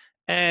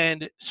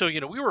 And so, we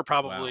were Wow.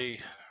 probably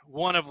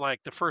one of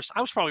like the first, I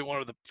was probably one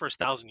of the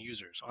first 1,000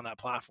 users on that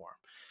platform.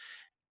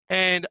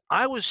 And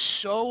I was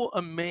so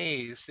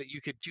amazed that you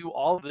could do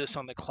all of this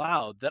on the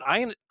cloud that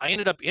I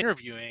ended up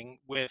interviewing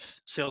with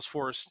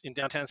Salesforce in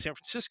downtown San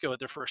Francisco at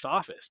their first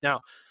office.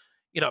 Now,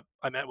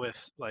 I met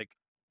with like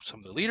some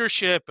of the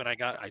leadership, and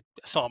I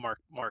saw Mark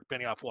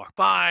Benioff walk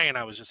by, and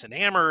I was just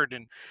enamored,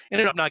 and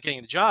ended up not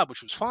getting the job,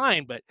 which was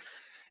fine. But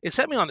it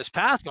set me on this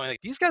path going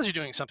like, these guys are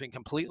doing something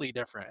completely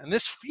different. And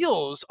this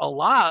feels a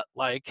lot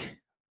like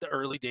the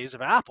early days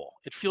of Apple.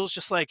 It feels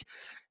just like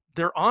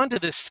they're onto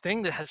this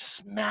thing that has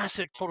this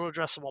massive total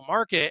addressable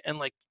market,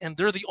 and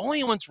they're the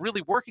only ones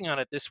really working on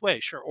it this way.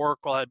 Sure,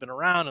 Oracle had been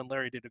around and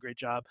Larry did a great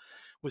job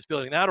with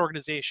building that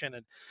organization,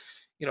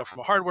 and from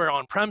a hardware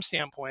on-prem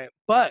standpoint.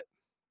 But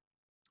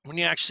when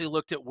you actually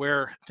looked at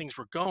where things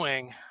were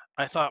going,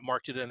 I thought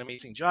Mark did an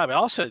amazing job. I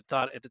also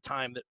thought at the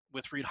time that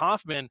with Reid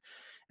Hoffman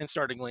and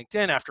starting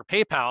LinkedIn after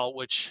PayPal,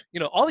 which,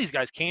 all these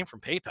guys came from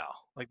PayPal,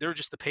 like they're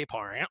just the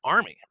PayPal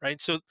army, right?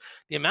 So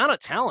the amount of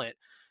talent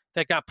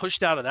that got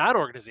pushed out of that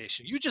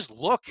organization, you just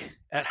look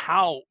at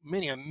how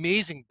many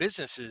amazing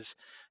businesses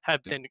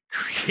have been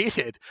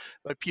created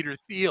by Peter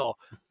Thiel,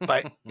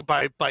 by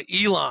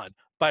Elon,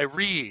 by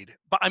Reed.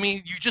 But I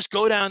mean, you just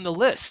go down the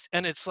list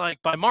and it's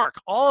like by Mark,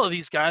 all of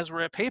these guys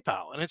were at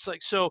PayPal. And it's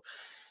like, so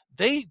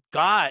they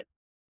got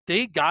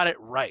it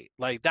right.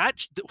 Like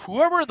that,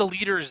 whoever the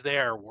leaders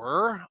there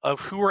were of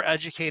who were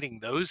educating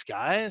those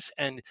guys,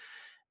 and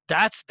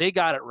they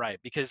got it right,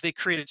 because they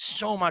created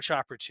so much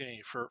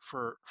opportunity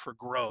for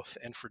growth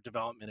and for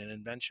development and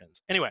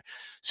inventions. Anyway,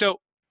 so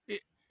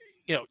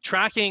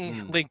tracking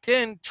Mm.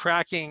 LinkedIn,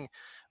 tracking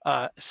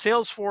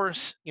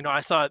Salesforce,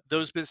 I thought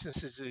those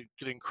businesses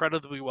did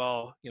incredibly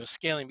well.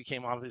 Scaling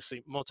became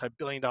obviously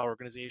multi-billion-dollar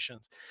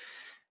organizations.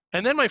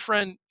 And then my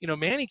friend,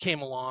 Manny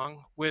came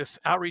along with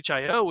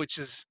Outreach.io, which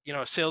is,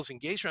 a sales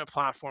engagement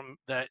platform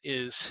that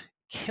is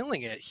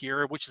killing it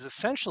here, which is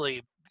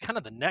essentially kind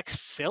of the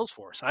next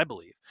Salesforce, I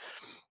believe.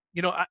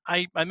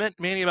 I met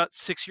Manny about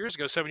 6 years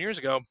ago, 7 years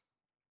ago,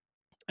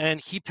 and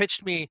he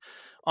pitched me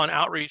on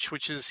Outreach,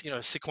 which is,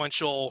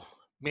 sequential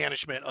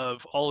management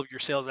of all of your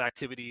sales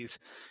activities,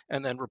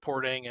 and then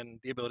reporting and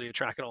the ability to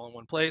track it all in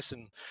one place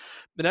and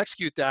then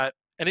execute that.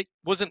 And it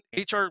was an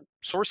HR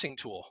sourcing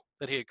tool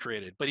that he had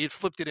created, but he had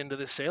flipped it into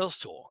this sales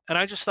tool. And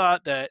I just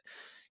thought that,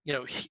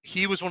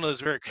 he was one of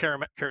those very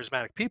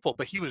charismatic people,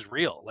 but he was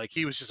real. Like,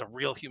 he was just a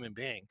real human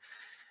being.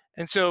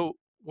 And so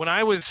when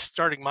I was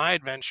starting my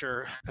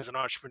adventure as an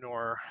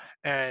entrepreneur,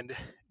 and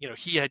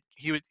he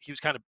was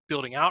kind of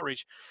building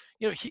Outreach,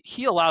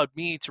 he allowed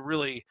me to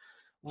really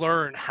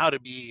learn how to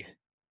be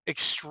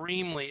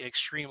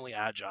extremely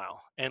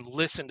agile and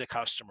listen to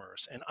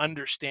customers and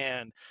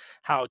understand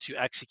how to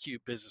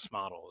execute business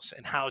models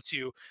and how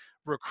to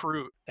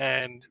recruit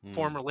and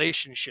form Mm.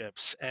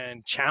 relationships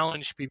and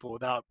challenge people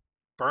without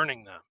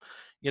burning them.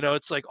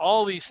 It's like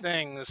all these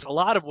things. A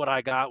lot of what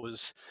I got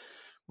was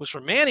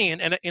from Manny,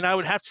 and I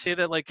would have to say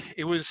that, like,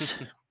 it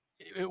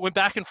went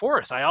back and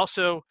forth. I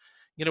also,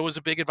 was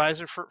a big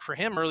advisor for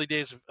him early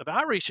days of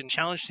Outreach, and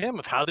challenged him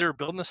of how they were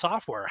building the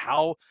software,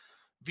 how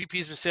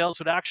VPs of sales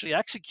would actually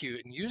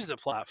execute and use the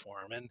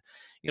platform. And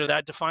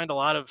that defined a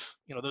lot of,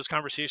 those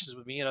conversations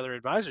with me and other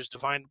advisors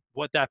defined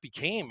what that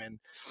became. And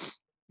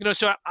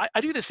so I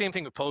do the same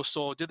thing with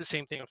Postal, did the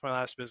same thing with my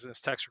last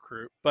business, Text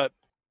Recruit. But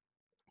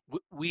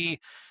we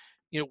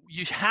you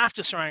have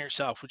to surround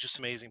yourself with just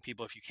amazing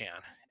people if you can.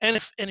 And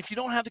if you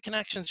don't have the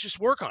connections, just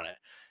work on it.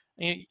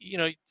 And,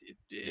 Yeah.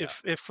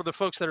 if for the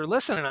folks that are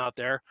listening out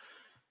there,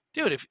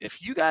 dude,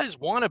 if you guys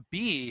want to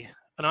be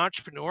an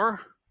entrepreneur,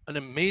 an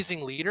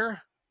amazing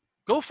leader,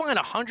 go find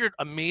 100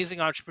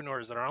 amazing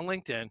entrepreneurs that are on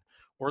LinkedIn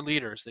or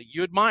leaders that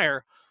you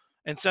admire,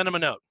 and send them a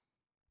note.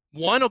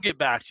 One will get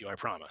back to you, I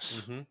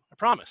promise. Mm-hmm. I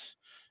promise.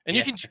 And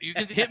you Yeah. can you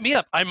can hit me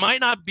up. I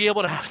might not be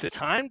able to have the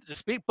time to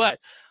speak, but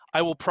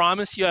I will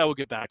promise you I will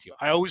get back to you.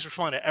 I always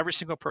respond to every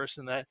single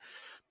person that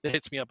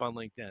hits me up on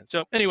LinkedIn.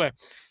 So anyway,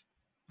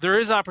 there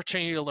is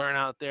opportunity to learn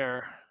out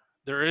there.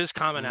 There is Mm.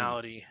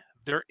 commonality.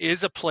 There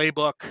is a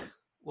playbook,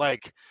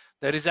 like,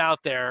 that is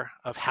out there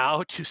of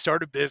how to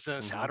start a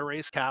business, how Mm-hmm. to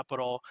raise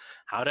capital,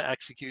 how to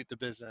execute the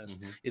business.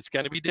 Mm-hmm. It's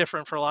going to be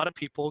different for a lot of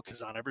people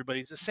because not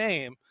everybody's the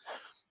same.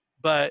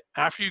 But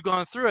after you've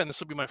gone through it, and this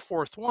will be my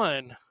fourth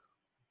one,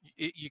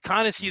 you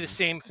kind of see the Mm-hmm.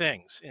 same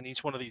things in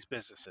each one of these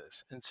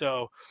businesses. And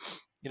so,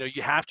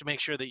 you have to make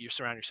sure that you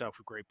surround yourself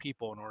with great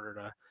people in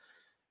order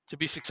to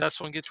be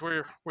successful and get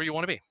to where you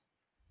want to be.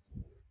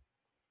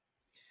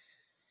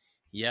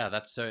 Yeah,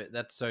 that's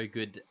so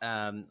good.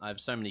 I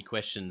have so many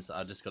questions.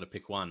 I just got to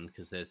pick one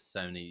because there's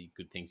so many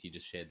good things you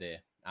just shared there.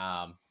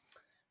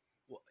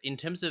 In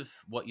terms of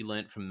what you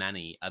learned from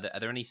Manny, are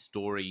there any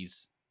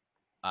stories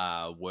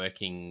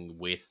working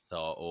with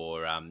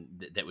or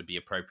that would be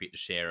appropriate to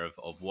share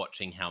of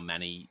watching how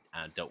Manny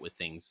dealt with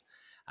things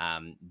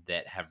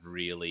that have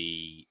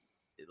really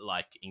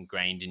like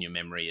ingrained in your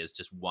memory as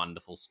just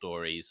wonderful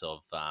stories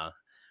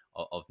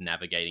of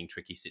navigating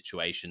tricky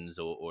situations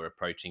or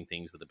approaching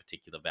things with a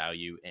particular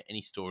value?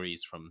 Any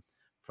stories from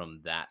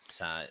that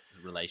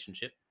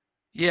relationship?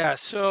 Yeah.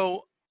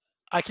 So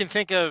I can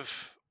think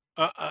of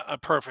a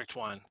perfect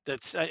one.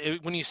 That's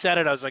when you said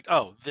it, I was like,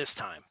 oh, this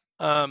time.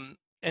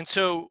 And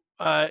so,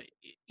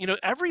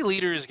 every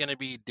leader is going to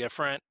be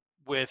different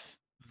with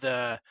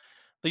the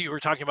that you were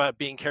talking about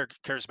being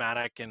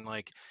charismatic and,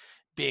 like,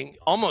 being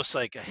almost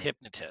like a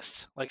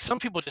hypnotist. Like, some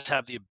people just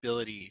have the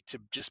ability to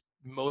just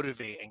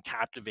motivate and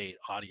captivate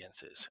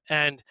audiences.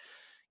 And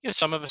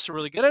some of us are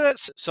really good at it,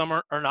 some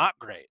are not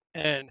great.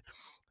 And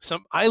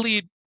some I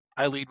lead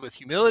with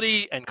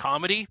humility and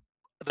comedy.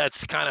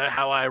 That's kind of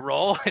how I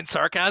roll, and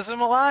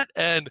sarcasm a lot.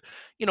 And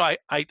I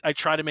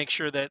try to make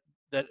sure that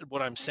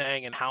what I'm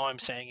saying and how I'm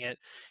saying it,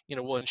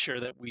 will ensure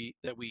that we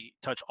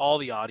touch all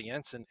the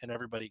audience, and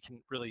everybody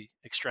can really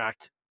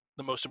extract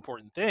the most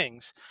important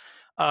things.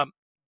 Um,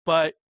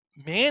 but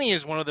Manny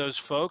is one of those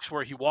folks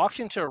where he walks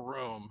into a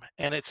room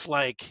and it's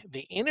like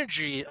the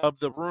energy of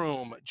the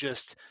room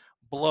just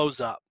blows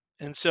up.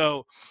 And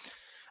so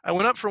I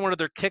went up for one of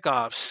their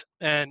kickoffs,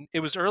 and it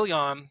was early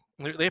on.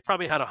 They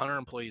probably had 100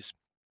 employees,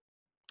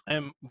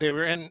 and they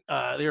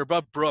were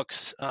above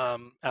Brooks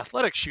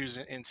athletic shoes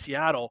in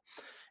Seattle.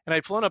 And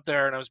I'd flown up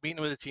there, and I was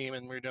meeting with the team,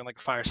 and we were doing like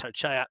a fireside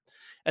chat.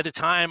 At the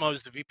time, I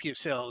was the VP of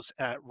sales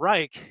at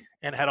Reich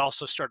and had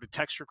also started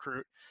Text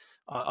Recruit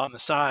on the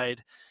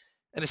side.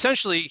 And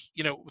essentially,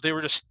 they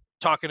were just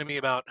talking to me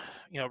about,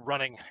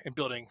 running and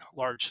building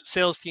large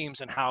sales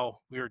teams and how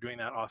we were doing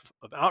that off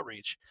of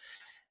Outreach.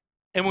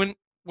 And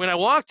when I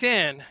walked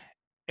in,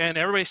 and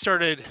everybody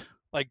started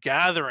like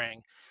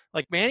gathering.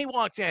 Like Manny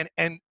walked in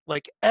and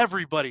like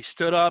everybody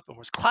stood up and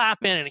was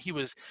clapping, and he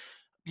was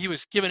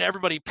giving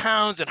everybody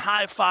pounds and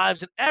high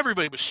fives, and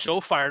everybody was so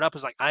fired up. It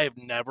was like I've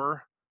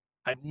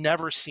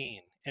never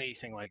seen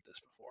anything like this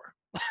before.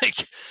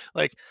 like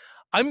like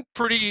I'm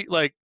pretty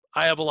like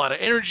I have a lot of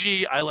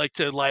energy. I like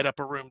to light up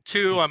a room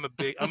too. I'm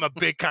a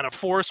big kind of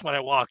force when I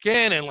walk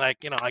in, and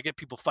like, you know, I get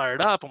people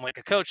fired up. I'm like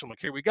a coach. I'm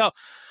like, here we go.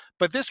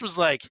 But this was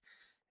like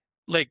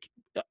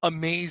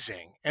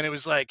amazing, and it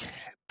was like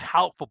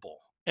palpable.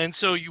 And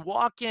so you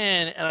walk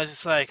in and I was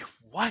just like,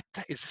 what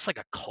is this, like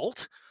a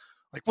cult?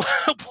 Like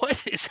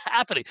what is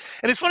happening?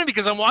 And it's funny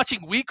because I'm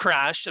watching We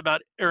Crashed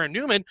about Adam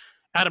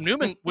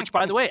Newman, which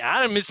by the way,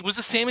 was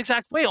the same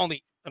exact way,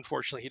 only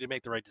unfortunately he didn't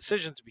make the right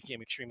decisions and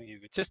became extremely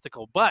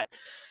egotistical. But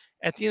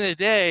at the end of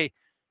the day,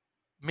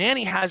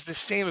 Manny has the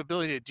same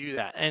ability to do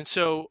that. And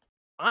so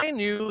I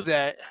knew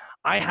that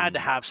I had to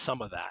have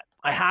some of that.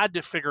 I had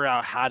to figure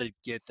out how to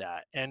get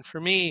that. And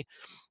for me,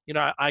 you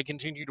know, I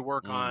continue to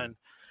work on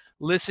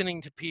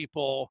listening to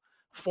people,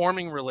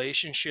 forming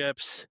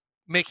relationships,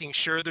 making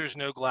sure there's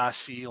no glass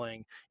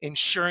ceiling,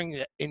 ensuring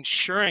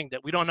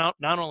that we don't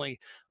not only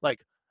like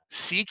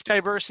seek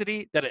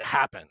diversity, that it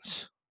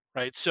happens,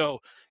 right? So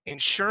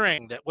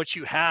ensuring that what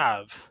you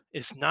have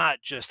is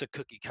not just a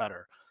cookie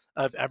cutter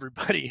of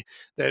everybody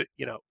that,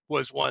 you know,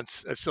 was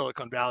once a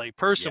Silicon Valley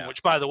person,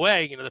 which by the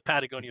way, you know, the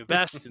Patagonia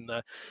vest and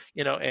the,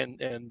 you know, and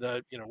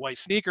the, you know, white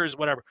sneakers,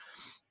 whatever.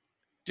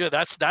 Dude,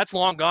 that's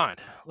long gone.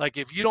 Like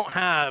if you don't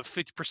have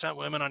 50%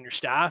 women on your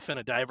staff and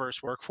a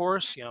diverse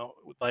workforce, you know,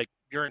 like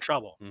you're in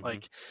trouble.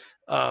 Like,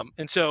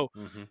 and so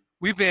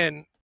we've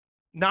been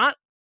not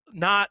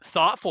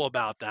thoughtful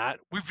about that.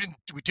 We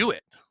do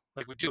it.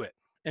 Like we do it.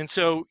 And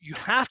so you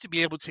have to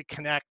be able to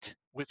connect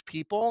with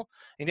people,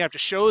 and you have to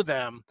show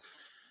them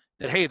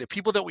that, hey, the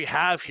people that we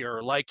have here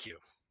are like you,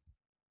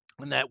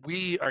 and that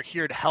we are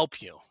here to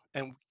help you,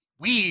 and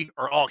we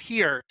are all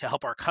here to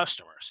help our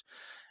customers.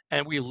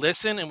 And we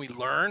listen and we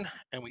learn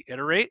and we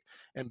iterate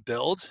and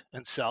build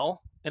and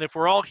sell. And if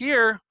we're all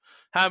here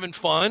having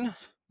fun,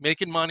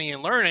 making money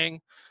and learning,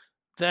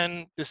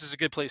 then this is a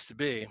good place to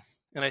be.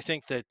 And I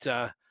think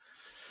that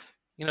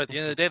you know, at the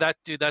end of the day,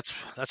 that's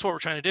what we're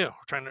trying to do.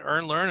 We're trying to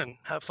earn, learn, and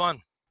have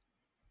fun.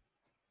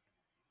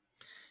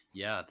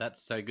 Yeah,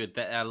 that's so good.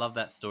 I love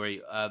that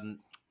story.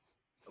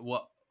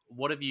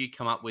 What have you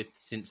come up with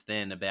since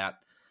then about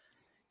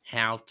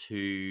how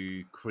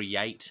to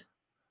create?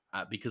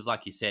 Because,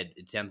 like you said,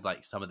 it sounds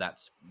like some of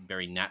that's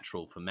very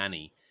natural for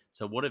Manny.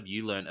 So, what have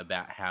you learned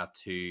about how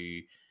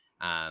to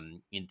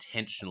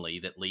intentionally,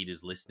 that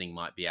leaders listening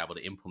might be able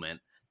to implement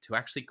to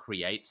actually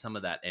create some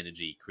of that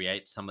energy,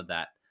 create some of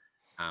that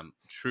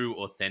true,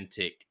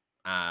 authentic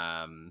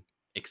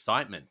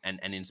excitement and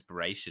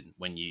inspiration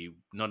when you,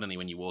 not only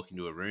when you walk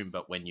into a room,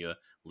 but when you're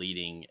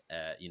leading,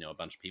 you know, a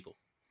bunch of people?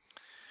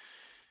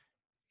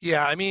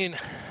 Yeah, I mean,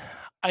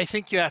 I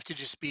think you have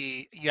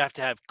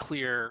to have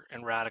clear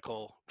and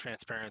radical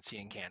transparency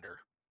and candor.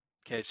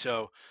 Okay,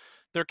 so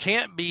there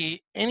can't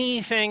be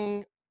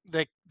anything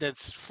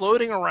that's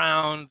floating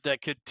around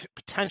that could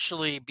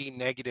potentially be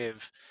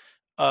negative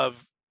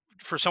of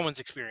for someone's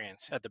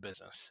experience at the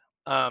business.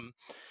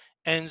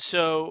 And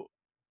so,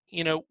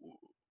 you know,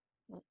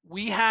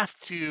 we have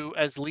to,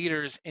 as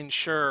leaders,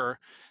 ensure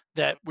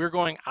that we're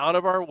going out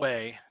of our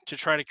way to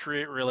try to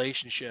create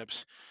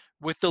relationships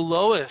with the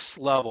lowest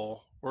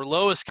level or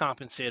lowest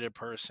compensated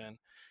person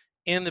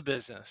in the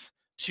business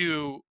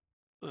to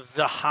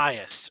the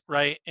highest,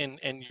 right? And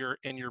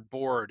your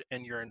board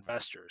and your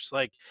investors.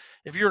 Like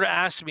if you were to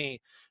ask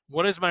me,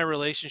 what is my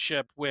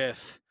relationship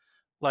with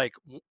like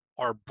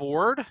our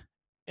board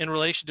in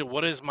relation to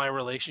what is my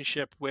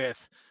relationship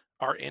with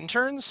our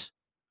interns,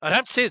 I'd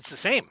have to say it's the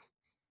same.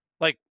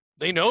 Like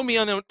they know me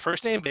on a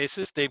first name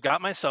basis. They've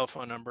got my cell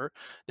phone number.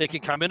 They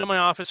can come into my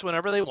office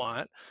whenever they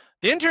want.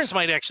 The interns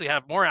might actually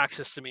have more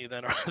access to me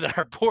than than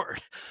our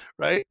board,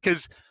 right?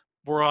 Because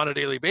we're on a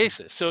daily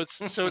basis. So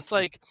it's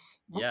like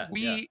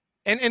we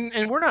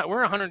and we're a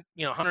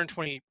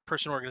 120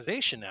 person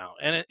organization now,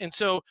 and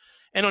so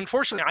and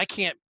unfortunately I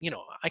can't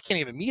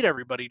even meet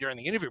everybody during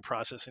the interview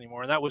process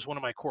anymore. And that was one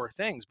of my core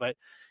things. But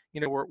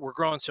we're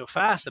growing so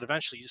fast that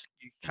eventually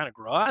you kind of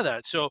grow out of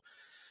that. So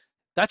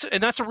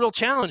that's a real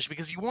challenge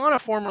because you want to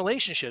form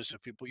relationships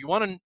with people. You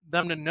want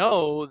them to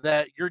know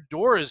that your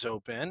door is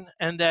open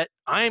and that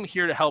I am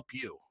here to help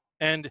you.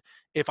 And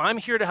if I'm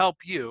here to help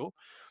you,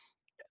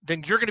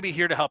 then you're going to be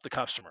here to help the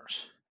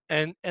customers.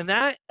 And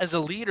that as a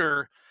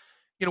leader,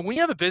 when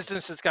you have a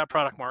business that's got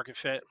product market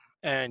fit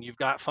and you've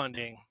got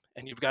funding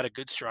and you've got a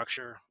good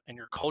structure and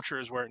your culture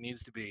is where it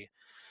needs to be,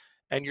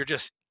 and you're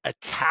just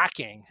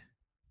attacking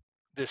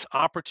this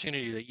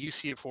opportunity that you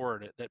see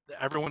forward that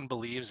everyone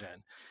believes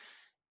in,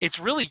 it's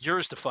really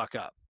yours to fuck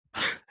up.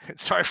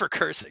 Sorry for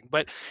cursing,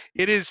 but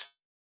it is.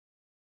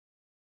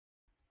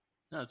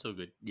 No, it's all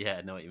good. Yeah,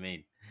 I know what you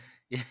mean.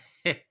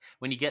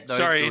 When you get those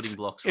Sorry, building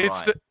blocks it's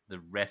right, the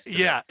rest of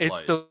it it's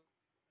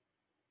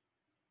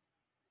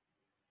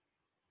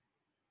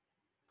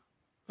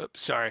flows.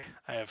 Oops, sorry,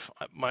 I have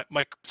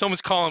my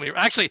someone's calling me.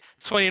 Actually,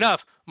 it's funny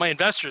enough, my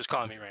investor is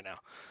calling me right now.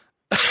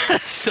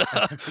 so,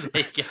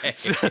 There you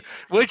so, go.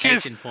 which Case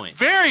is in point.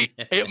 very.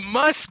 It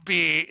must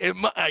be.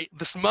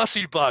 This must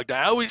be bugged.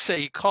 I always say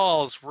he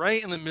calls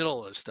right in the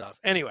middle of stuff.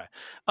 Anyway,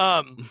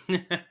 that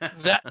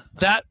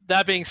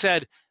being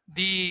said,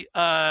 the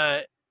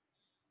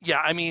yeah,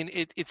 I mean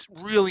it's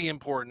really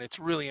important. It's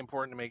really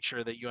important to make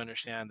sure that you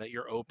understand that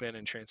you're open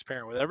and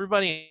transparent with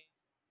everybody,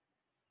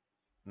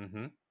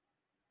 hmm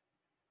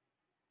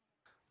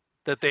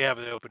that they have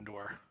the open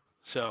door.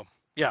 So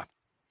yeah.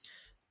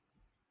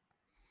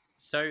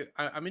 So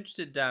I'm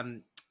interested.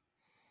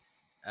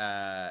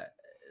 Uh,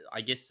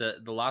 I guess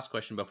the last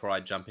question before I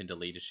jump into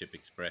Leadership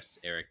Express,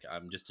 Eric.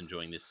 I'm just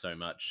enjoying this so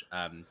much.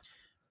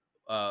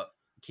 Uh,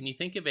 can you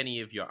think of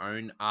any of your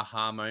own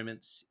aha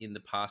moments in the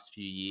past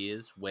few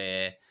years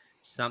where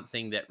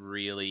something that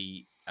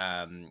really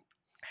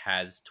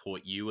has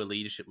taught you a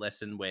leadership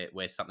lesson,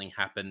 where something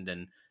happened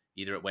and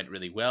either it went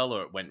really well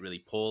or it went really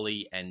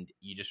poorly, and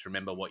you just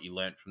remember what you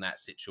learned from that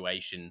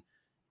situation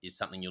is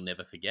something you'll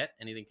never forget?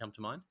 Anything come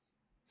to mind?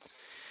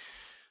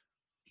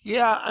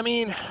 Yeah, I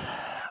mean,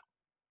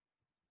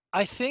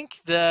 I think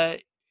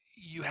that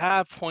you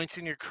have points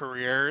in your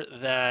career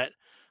that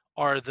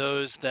are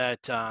those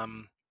that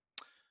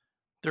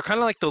they're kind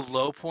of like the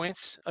low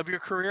points of your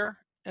career,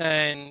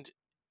 and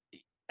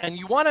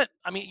you want to.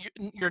 I mean,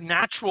 your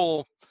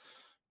natural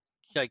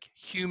like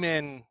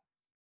human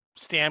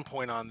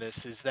standpoint on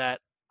this is that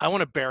I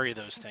want to bury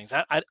those things.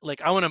 I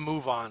want to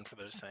move on for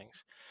those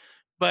things,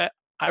 but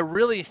I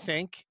really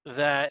think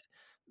that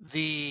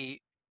the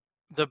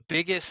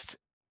biggest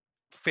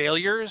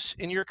failures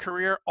in your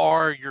career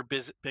are your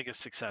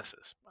biggest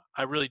successes.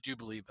 I really do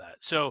believe that.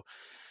 So,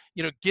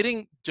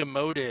 getting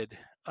demoted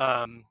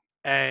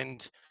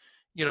and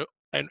you know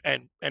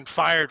and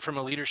fired from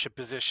a leadership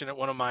position at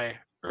one of my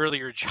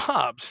earlier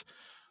jobs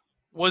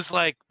was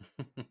like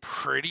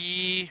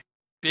pretty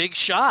big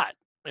shot.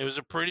 It was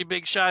a pretty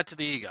big shot to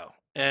the ego,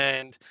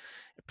 and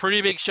a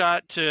pretty big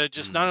shot to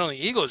just not Mm, only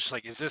ego, just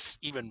like, is this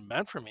even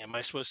meant for me? Am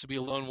I supposed to be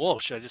a lone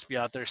wolf? Should I just be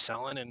out there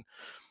selling? And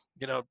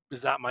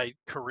is that my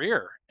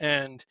career?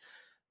 And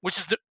which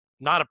is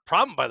not a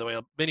problem, by the way.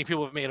 Many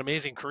people have made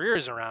amazing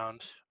careers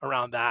around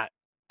that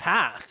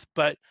path,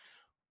 but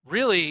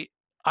really,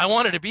 I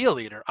wanted to be a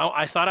leader.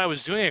 I thought I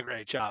was doing a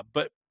great job,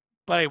 but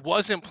I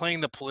wasn't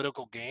playing the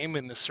political game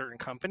in this certain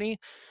company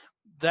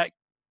that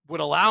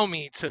would allow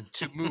me to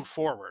move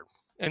forward.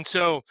 And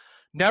so,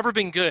 never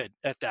been good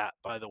at that.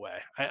 By the way,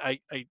 I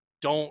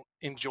don't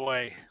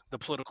enjoy the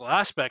political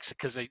aspects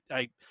because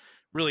I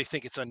really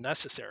think it's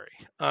unnecessary.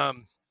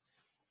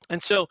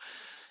 And so,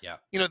 yeah.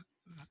 you know,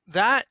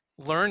 that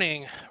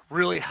learning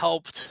really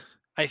helped,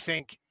 I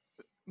think,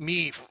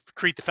 me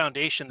create the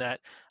foundation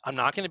that I'm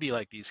not going to be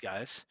like these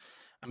guys.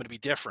 I'm going to be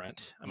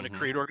different. I'm going to hmm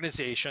create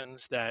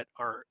organizations that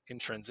are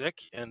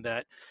intrinsic and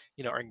that,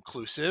 are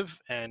inclusive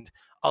and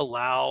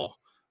allow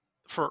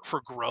for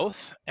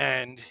growth.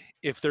 And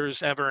if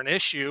there's ever an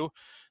issue,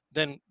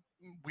 then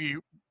we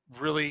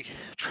really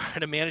try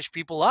to manage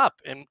people up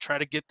and try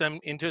to get them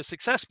into a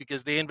success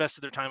because they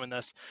invested their time in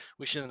us.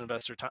 We shouldn't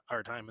invest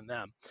our time in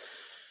them.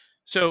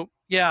 So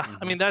yeah,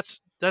 I hmm mean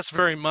that's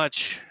very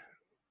much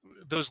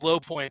those low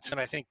points, and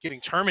I think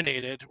getting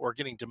terminated or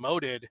getting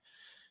demoted,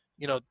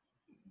 you know,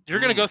 you're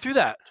going to go Mm, through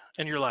that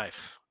in your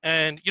life.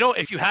 And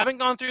if you haven't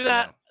gone through that,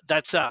 yeah.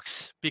 that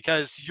sucks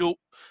because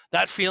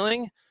that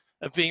feeling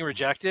of being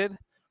rejected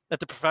at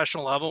the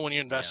professional level when you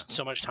Yeah. invest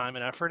so much time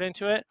and effort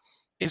into it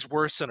is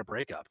worse than a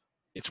breakup.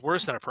 It's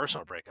worse than a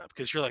personal breakup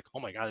because you're like, oh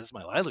my god, this is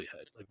my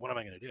livelihood. Like, what am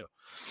I going to do?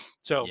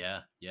 So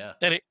Yeah. Yeah.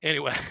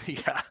 anyway,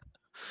 yeah,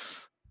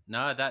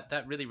 No,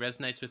 that really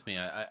resonates with me.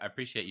 I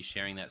appreciate you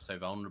sharing that so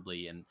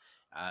vulnerably, and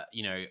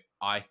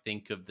I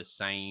think of the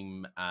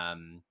same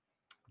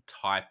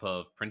type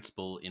of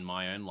principle in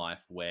my own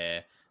life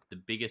where the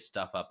biggest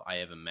stuff up I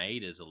ever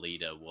made as a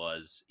leader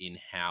was in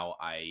how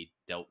I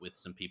dealt with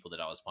some people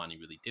that I was finding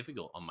really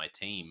difficult on my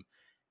team,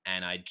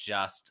 and I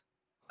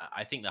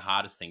think the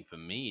hardest thing for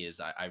me is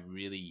I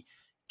really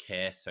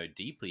care so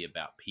deeply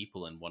about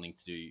people and wanting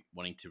to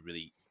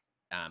really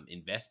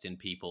invest in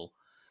people.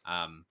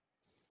 Um,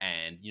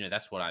 and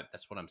that's what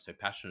I'm so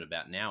passionate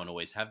about now and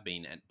always have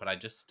been. But I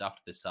just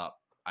stuffed this up.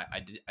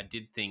 I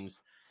did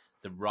things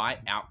the right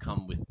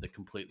outcome with the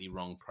completely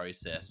wrong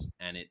process,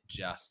 and it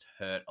just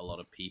hurt a lot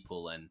of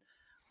people. And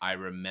I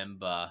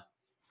remember,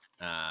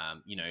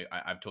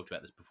 I've talked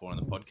about this before on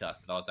the podcast,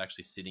 but I was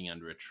actually sitting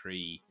under a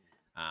tree,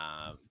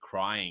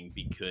 crying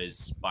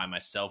because by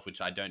myself,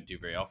 which I don't do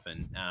very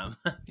often,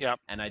 yeah,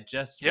 and I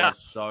just yeah, was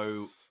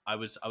so I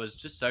was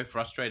just so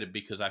frustrated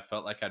because I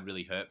felt like I'd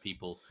really hurt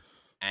people,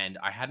 and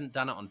I hadn't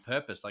done it on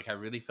purpose. Like I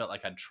really felt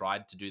like I'd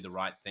tried to do the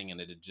right thing, and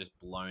it had just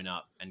blown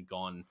up and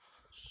gone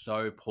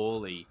so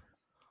poorly,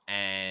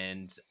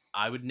 and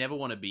I would never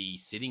want to be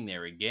sitting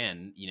there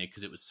again,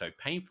 because it was so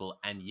painful.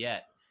 And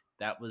yet,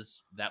 that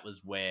was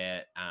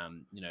where,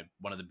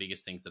 one of the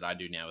biggest things that I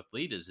do now with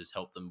leaders is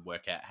help them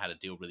work out how to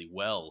deal really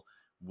well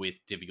with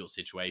difficult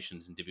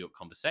situations and difficult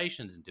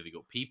conversations and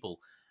difficult people.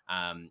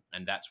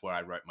 and that's where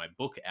I wrote my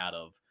book out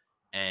of.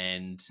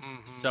 And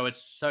Hmm. so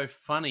it's so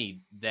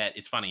funny that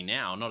it's funny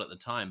now, not at the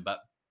time, but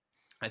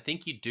I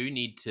think you do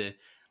need to,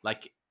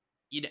 like,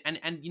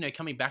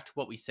 coming back to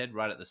what we said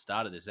right at the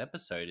start of this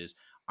episode is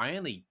I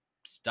only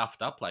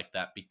stuffed up like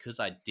that because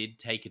I did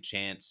take a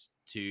chance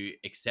to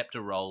accept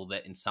a role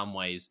that in some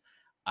ways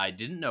I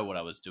didn't know what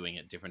I was doing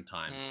at different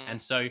times. Mm.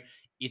 And so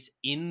it's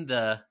in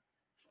the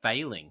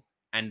failing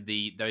and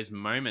those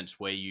moments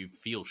where you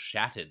feel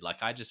shattered.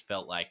 Like I just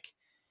felt like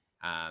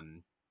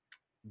um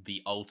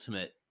the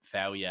ultimate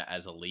failure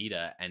as a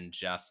leader, and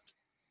just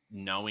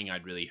knowing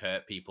I'd really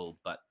hurt people,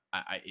 but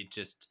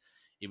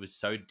it was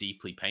so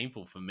deeply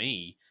painful for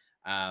me.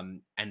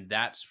 And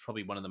that's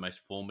probably one of the most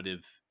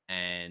formative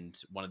and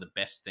one of the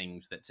best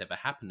things that's ever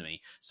happened to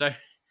me. So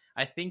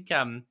I think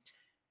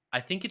I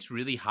think it's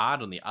really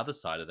hard on the other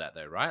side of that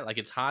though, right? Like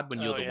it's hard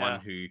when you're Oh the one yeah.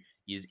 who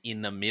is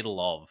in the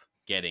middle of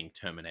getting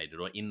terminated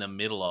or in the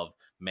middle of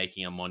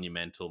making a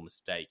monumental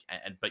mistake,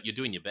 but you're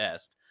doing your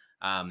best.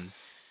 Um,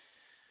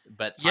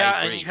 but I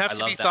Yeah, and you agree. have I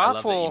to be love that. I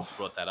love that thoughtful. you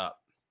brought that up.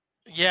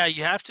 Yeah,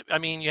 you have to, I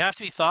mean, you have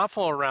to be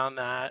thoughtful around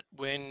that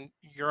when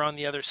you're on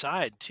the other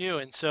side too.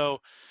 And so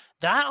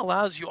that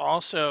allows you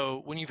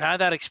also, when you've had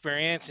that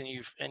experience and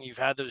you've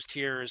had those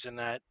tears and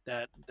that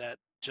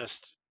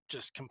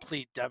just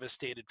complete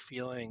devastated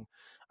feeling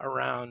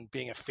around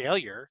being a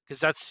failure, because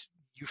that's,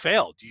 you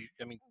failed.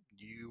 I mean,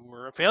 you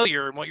were a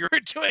failure in what you were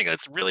doing.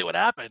 That's really what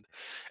happened.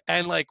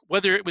 And like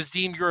whether it was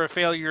deemed you're a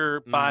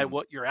failure by Mm,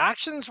 what your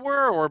actions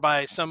were or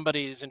by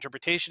somebody's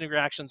interpretation of your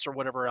actions or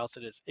whatever else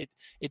it is, it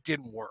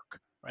didn't work,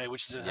 right?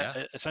 Which is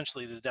yeah.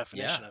 essentially the Yeah.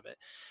 definition of it.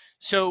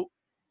 So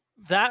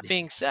that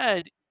being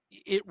said,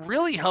 it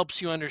really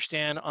helps you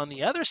understand on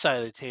the other side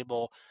of the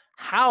table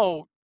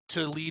how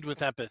to lead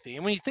with empathy.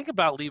 And when you think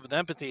about lead with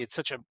empathy, it's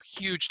such a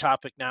huge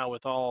topic now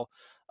with all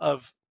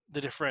of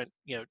the different,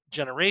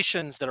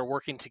 generations that are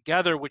working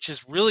together, which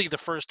is really the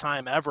first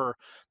time ever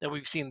that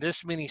we've seen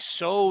this many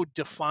so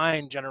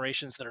defined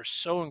generations that are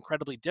so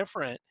incredibly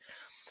different,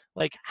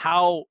 like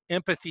how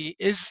empathy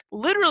is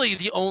literally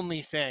the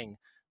only thing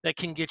that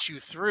can get you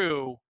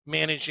through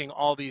managing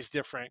all these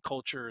different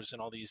cultures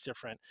and all these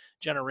different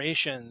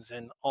generations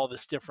and all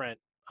this different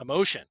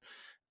emotion.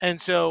 And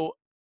so,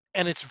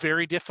 and it's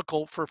very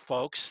difficult for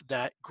folks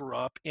that grew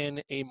up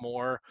in a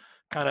more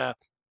kind of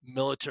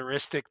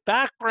militaristic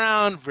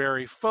background,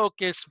 very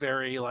focused,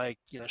 very like,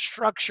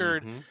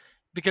 structured, Mm-hmm.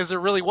 because there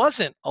really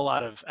wasn't a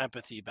lot of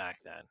empathy back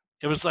then.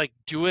 It was like,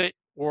 do it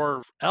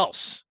or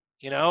else,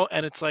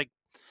 and it's like,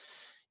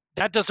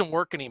 that doesn't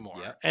work anymore.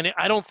 Yeah. And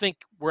I don't think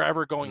we're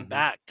ever going Mm-hmm.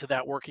 back to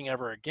that working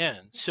ever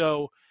again.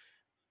 So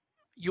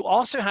you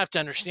also have to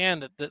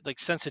understand that the like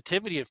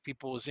sensitivity of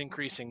people is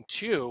increasing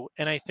too.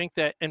 And I think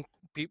that, and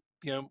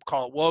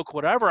call it woke,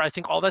 whatever. I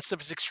think all that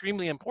stuff is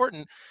extremely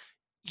important.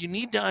 You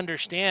need to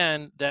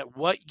understand that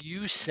what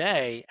you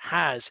say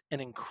has an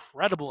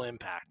incredible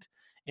impact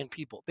in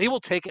people. They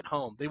will take it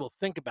home. They will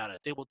think about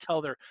it. They will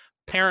tell their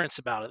parents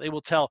about it. They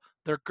will tell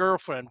their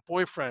girlfriend,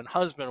 boyfriend,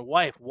 husband,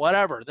 wife,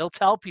 whatever. They'll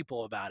tell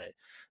people about it.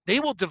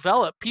 People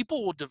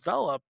will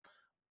develop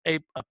a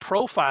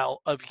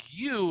profile of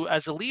you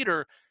as a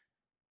leader,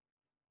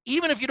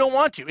 even if you don't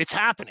want to. It's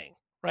happening,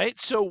 right?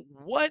 So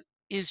what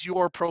is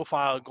your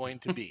profile going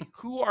to be?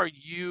 Who are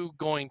you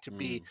going to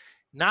be? Mm.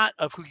 Not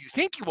of who you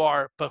think you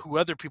are, but who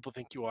other people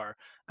think you are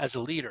as a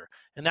leader.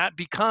 And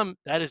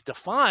that is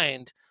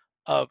defined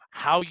of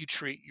how you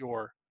treat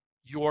your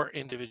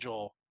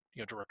individual,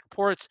 direct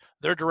reports,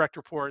 their direct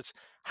reports.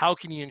 How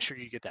can you ensure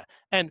you get that?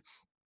 And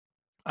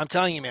I'm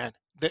telling you, man,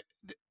 that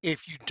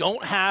if you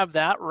don't have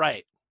that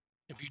right,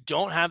 if you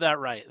don't have that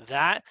right,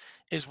 that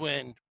is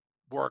when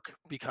work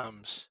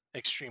becomes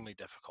extremely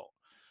difficult,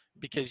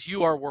 because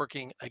you are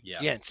working Yeah.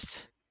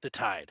 against the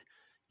tide.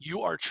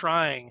 You are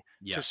trying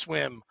to Yeah.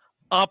 swim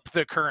up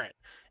the current,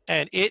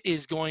 and it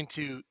is going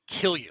to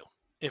kill you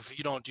if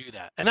you don't do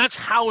that. And that's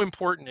how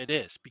important it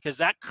is, because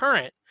that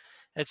current,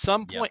 at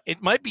some Yeah. point,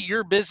 it might be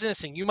your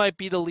business and you might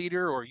be the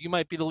leader, or you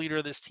might be the leader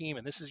of this team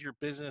and this is your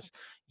business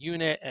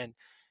unit, and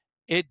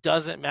it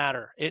doesn't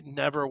matter. It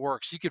never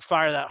works. You could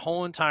fire that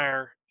whole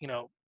entire,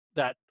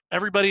 that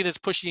everybody that's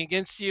pushing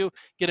against you,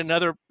 get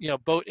another,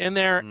 boat in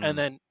there, and Mm.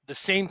 then the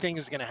same thing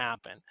is going to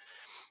happen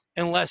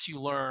unless you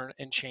learn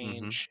and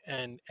Mm-hmm. change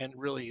and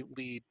really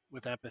lead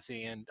with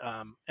empathy. And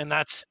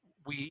that's,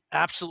 we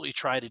absolutely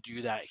try to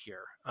do that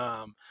here.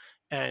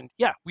 And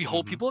yeah, we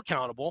hold Mm-hmm. people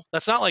accountable.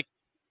 That's not like,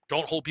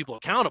 don't hold people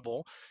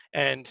accountable,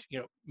 and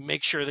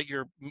make sure that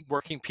you're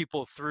working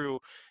people through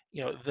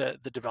the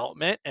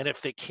development. And if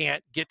they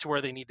can't get to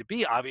where they need to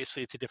be,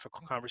 obviously it's a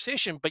difficult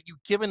conversation, but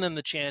you've given them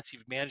the chance,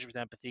 you've managed with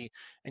empathy,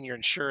 and you're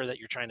ensure that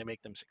you're trying to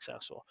make them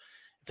successful.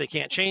 If they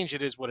can't change,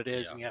 it is what it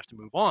is, Yeah. and you have to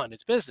move on.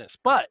 It's business.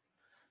 But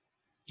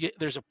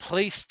there's a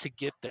place to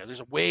get there. There's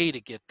a way to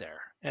get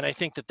there. And I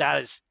think that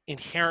has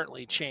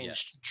inherently changed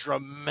Yes.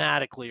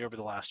 dramatically over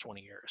the last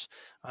 20 years.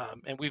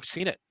 And we've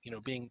seen it,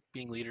 being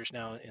leaders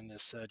now in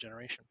this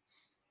generation.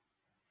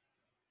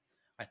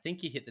 I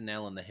think you hit the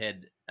nail on the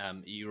head.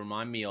 You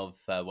remind me of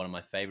one of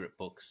my favorite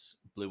books,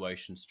 Blue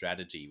Ocean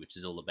Strategy, which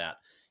is all about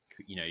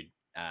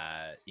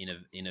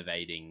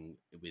innovating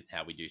with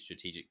how we do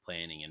strategic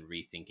planning and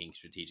rethinking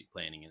strategic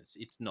planning. And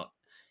it's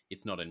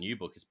not a new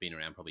book. It's been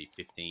around probably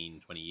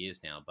 15, 20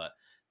 years now, but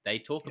they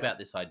talk Yeah. about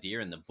this idea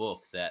in the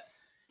book that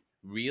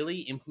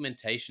really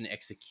implementation,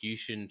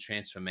 execution,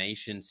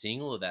 transformation,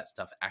 seeing all of that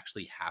stuff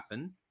actually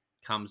happen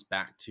comes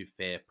back to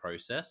fair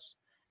process.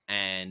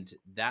 And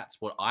that's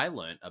what I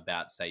learned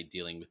about, say,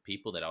 dealing with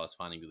people that I was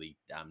finding really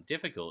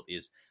difficult.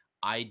 Is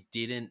I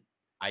didn't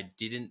I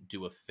didn't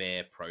do a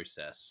fair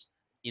process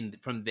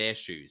from their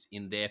shoes,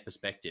 in their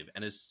perspective.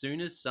 And as soon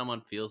as someone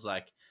feels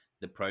like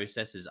the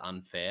process is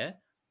unfair,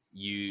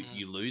 Mm.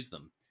 you lose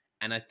them.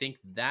 And I think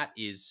that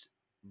is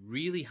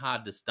really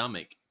hard to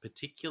stomach,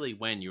 particularly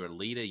when you're a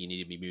leader. You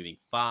need to be moving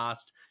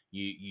fast.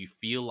 You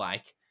feel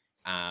like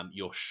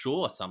you're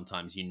sure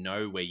sometimes you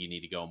know where you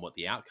need to go and what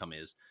the outcome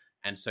is,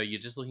 and so you're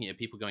just looking at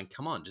people going,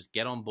 "Come on, just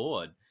get on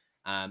board."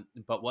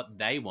 But what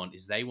they want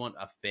is they want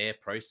a fair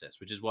process,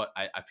 which is what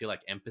I feel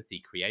like empathy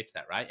creates.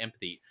 That, right?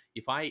 Empathy.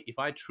 If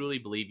I truly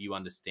believe you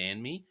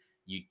understand me,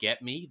 you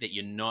get me, that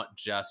you're not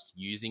just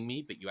using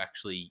me, but you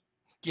actually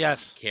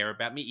Yes. care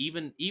about me,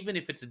 even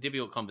if it's a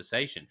difficult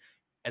conversation.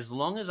 As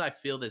long as I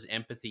feel there's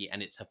empathy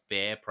and it's a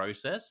fair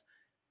process,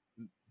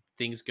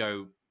 things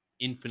go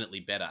infinitely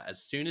better.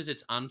 As soon as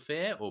it's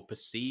unfair or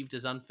perceived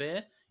as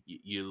unfair,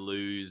 you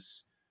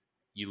lose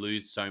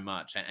so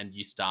much, and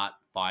you start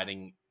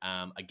fighting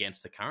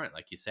against the current,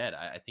 like you said.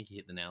 I think you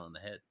hit the nail on the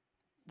head.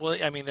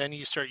 Well, I mean, then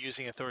you start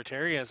using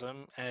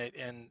authoritarianism,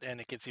 and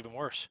it gets even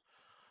worse.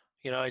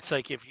 It's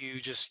like if you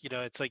just,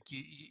 it's like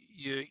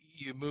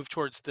you move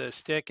towards the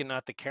stick and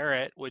not the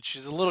carrot, which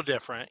is a little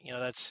different.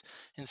 That's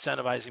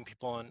incentivizing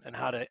people and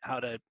how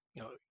to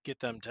get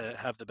them to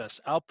have the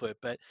best output.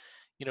 But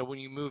when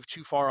you move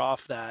too far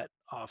off that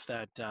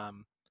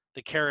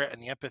the carrot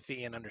and the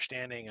empathy and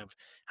understanding of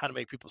how to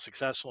make people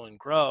successful and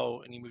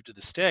grow, and you move to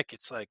the stick,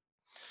 it's like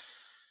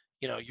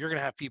you're gonna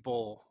have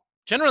people.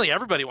 Generally,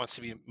 everybody wants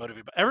to be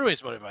motivated, but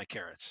everybody's motivated by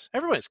carrots.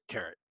 Everybody's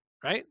carrot,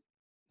 right?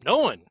 No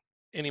one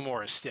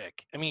anymore is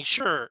stick. I mean,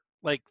 sure,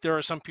 like there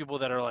are some people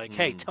that are like,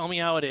 "Hey, Mm, tell me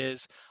how it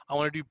is. I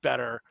want to do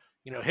better.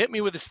 Hit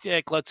me with a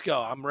stick. Let's go.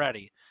 I'm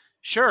ready."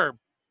 Sure,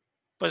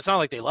 but it's not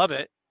like they love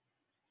it.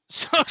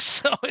 So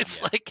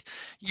it's yeah, like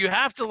you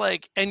have to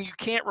and you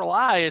can't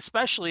rely,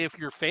 especially if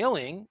you're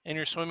failing and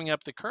you're swimming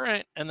up the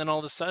current, and then all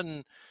of a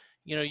sudden,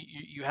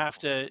 you have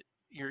to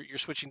you're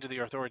switching to the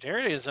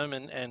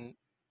authoritarianism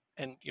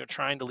and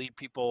trying to lead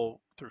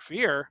people through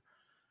fear.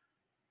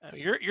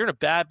 You're in a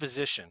bad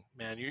position,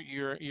 man.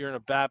 You're in a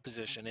bad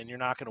position, and you're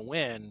not going to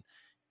win.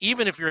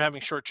 Even if you're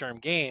having short-term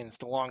gains,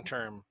 the long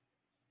term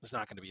is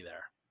not going to be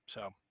there.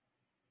 So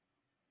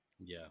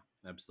yeah,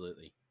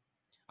 absolutely.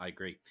 I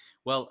agree.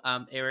 Well,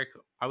 Eric,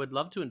 I would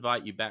love to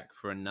invite you back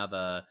for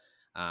another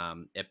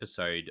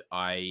episode.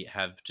 I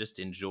have just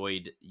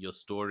enjoyed your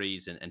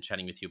stories and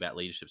chatting with you about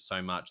leadership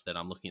so much that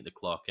I'm looking at the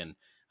clock, and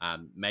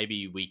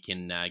maybe we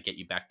can get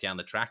you back down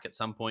the track at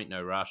some point.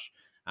 No rush.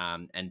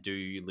 And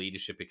do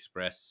Leadership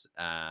Express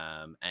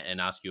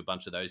and ask you a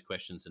bunch of those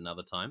questions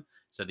another time.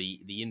 So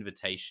the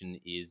invitation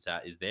is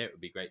there. It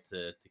would be great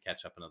to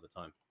catch up another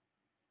time.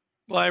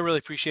 well, I really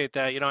appreciate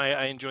that.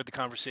 I enjoyed the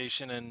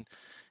conversation, and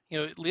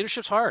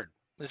leadership's hard.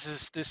 This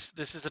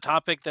is a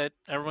topic that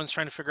everyone's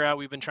trying to figure out.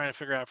 We've been trying to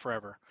figure out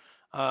forever,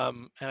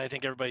 and I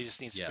think everybody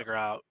just needs to Yeah. figure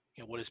out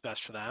what is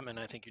best for them. And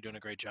I think you're doing a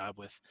great job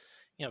with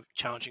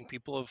challenging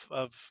people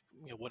of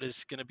what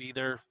is going to be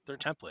their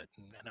template,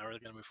 and how are they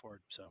going to move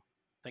forward. So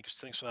thanks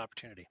for the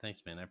opportunity.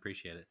 Thanks, man. I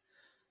appreciate it.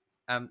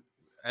 Um,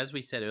 as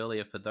we said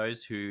earlier, for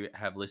those who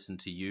have listened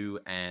to you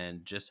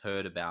and just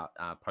heard about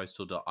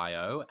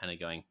Postal.io and are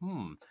going,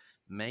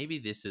 maybe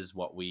this is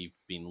what we've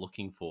been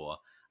looking for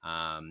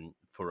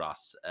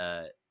us.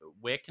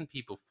 Where can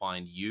people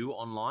find you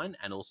online,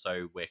 and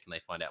also where can they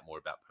find out more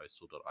about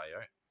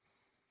Postal.io?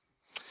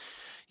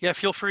 Yeah,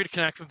 feel free to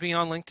connect with me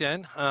on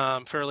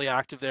LinkedIn. Fairly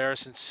active there,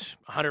 since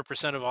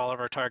 100% of all of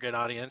our target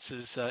audience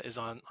is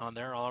on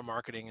there, all our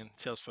marketing and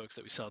sales folks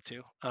that we sell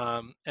to.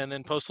 And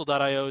then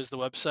Postal.io is the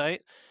website.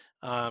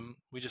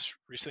 We just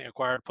recently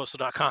acquired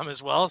Postal.com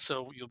as well,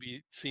 so you'll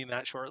be seeing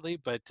that shortly.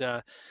 But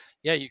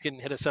yeah, you can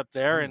hit us up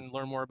there Hmm, and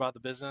learn more about the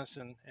business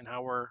and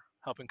how we're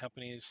helping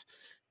companies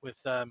with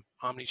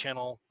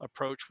omni-channel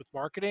approach with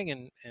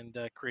marketing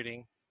and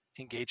creating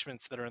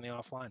engagements that are in the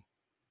offline.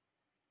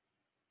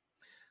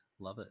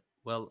 love it.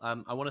 Well,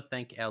 I want to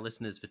thank our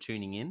listeners for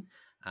tuning in.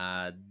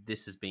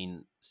 This has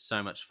been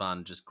so much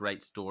fun. Just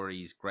great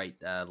stories, great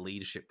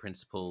leadership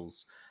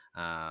principles.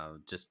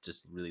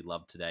 Just really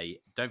loved today.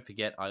 Don't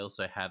forget, I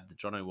also have the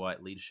Jonno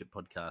White Leadership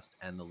Podcast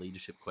and the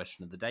Leadership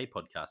Question of the Day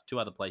podcast. Two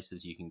other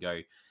places you can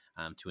go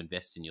to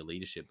invest in your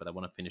leadership. But I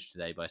want to finish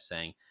today by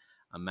saying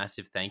a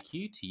massive thank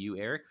you to you,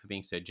 Eric, for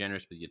being so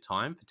generous with your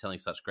time, for telling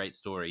such great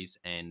stories,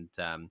 and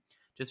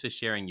just for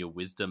sharing your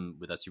wisdom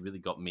with us. You really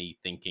got me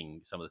thinking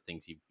some of the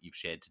things you've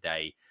shared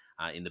today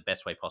in the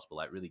best way possible.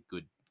 Like really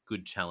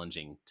good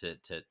challenging to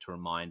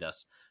remind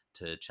us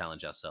to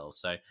challenge ourselves.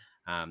 So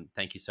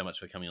thank you so much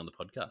for coming on the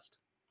podcast.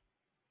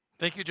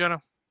 Thank you,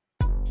 Jenna.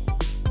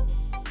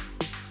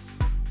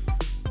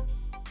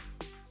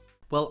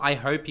 Well, I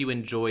hope you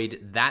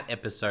enjoyed that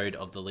episode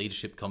of the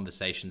Leadership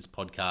Conversations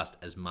podcast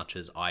as much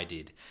as I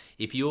did.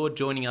 If you're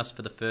joining us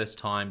for the first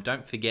time,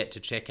 don't forget to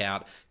check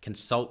out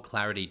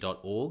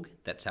consultclarity.org.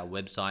 That's our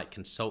website,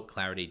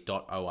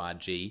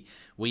 consultclarity.org.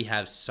 We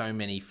have so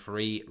many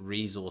free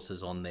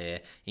resources on there,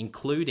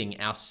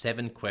 including our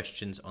 7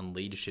 Questions on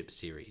Leadership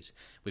series.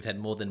 We've had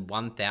more than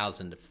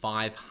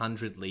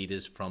 1,500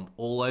 leaders from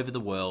all over the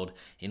world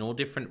in all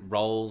different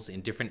roles,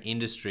 in different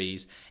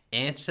industries,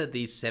 answer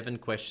these 7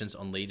 questions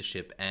on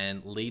leadership,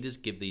 and leaders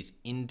give these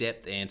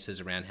in-depth answers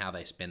around how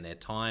they spend their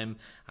time,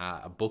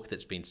 a book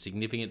that's been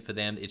significant for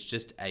them. It's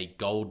just a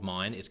gold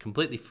mine. It's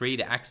completely free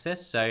to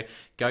access, so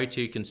go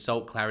to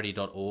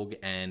consultclarity.org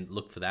and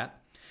look for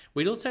that.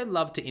 We'd also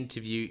love to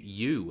interview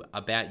you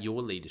about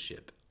your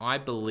leadership. I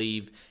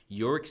believe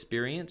your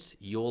experience,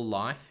 your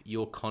life,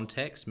 your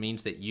context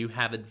means that you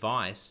have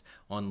advice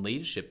on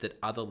leadership that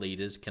other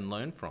leaders can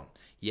learn from.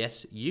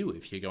 Yes, you,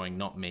 if you're going,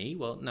 not me.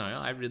 Well, no,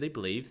 I really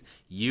believe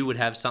you would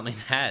have something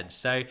to add.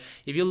 So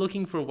if you're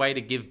looking for a way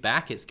to give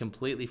back, it's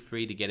completely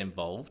free to get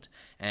involved.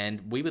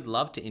 And we would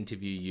love to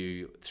interview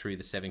you through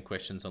the 7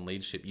 Questions on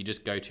Leadership. You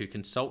just go to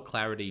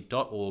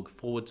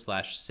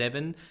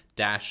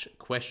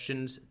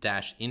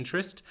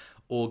consultclarity.org/7-questions-interest,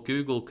 or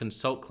Google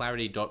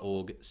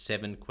consultclarity.org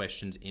 7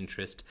 questions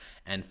interest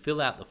and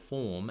fill out the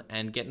form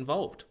and get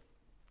involved.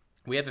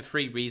 We have a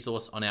free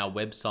resource on our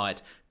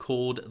website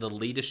called the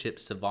Leadership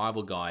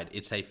Survival Guide.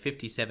 It's a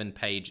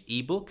 57-page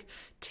ebook,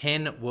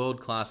 10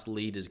 world-class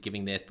leaders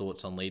giving their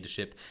thoughts on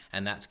leadership,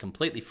 and that's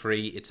completely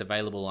free. It's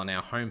available on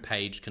our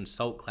homepage,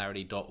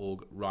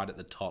 consultclarity.org, right at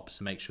the top,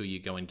 so make sure you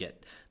go and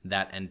get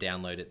that and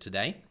download it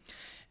today.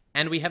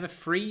 And we have a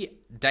free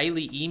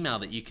daily email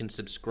that you can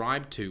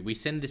subscribe to. We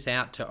send this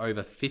out to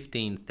over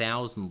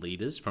 15,000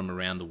 leaders from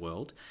around the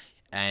world.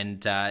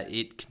 And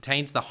it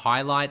contains the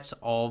highlights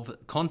of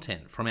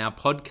content from our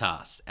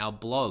podcasts, our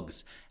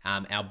blogs,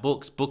 our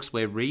books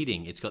we're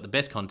reading. It's got the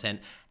best content,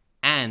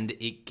 and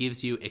it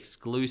gives you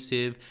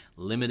exclusive,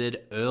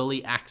 limited,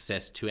 early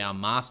access to our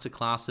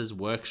masterclasses,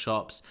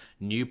 workshops,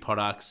 new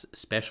products,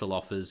 special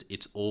offers.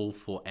 It's all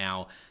for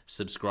our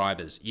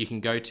subscribers. You can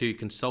go to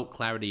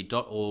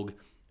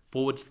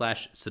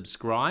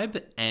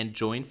consultclarity.org/subscribe and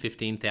join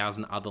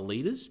 15,000 other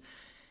leaders.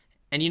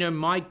 And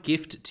my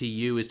gift to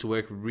you is to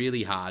work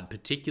really hard,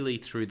 particularly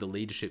through the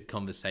Leadership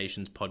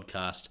Conversations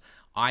podcast.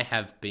 I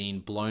have been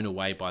blown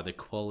away by the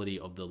quality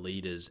of the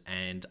leaders,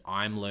 and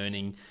I'm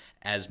learning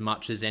as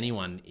much as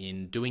anyone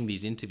in doing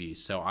these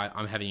interviews. So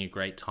I'm having a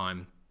great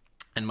time.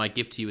 And my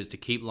gift to you is to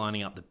keep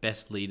lining up the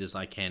best leaders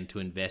I can to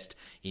invest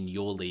in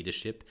your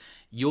leadership.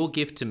 Your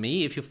gift to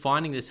me, if you're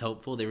finding this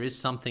helpful, there is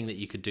something that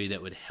you could do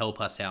that would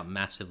help us out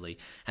massively.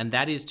 And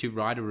that is to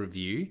write a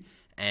review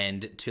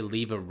and to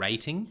leave a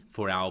rating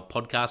for our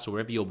podcast or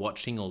wherever you're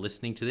watching or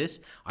listening to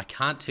this. I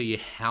can't tell you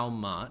how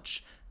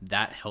much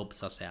that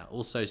helps us out.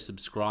 Also,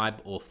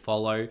 subscribe or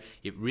follow.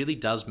 It really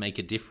does make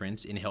a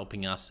difference in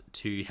helping us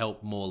to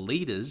help more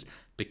leaders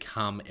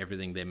become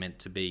everything they're meant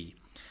to be.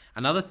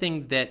 Another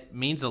thing that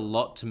means a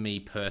lot to me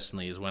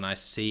personally is when I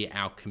see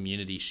our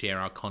community share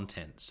our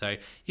content. So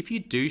if you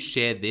do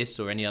share this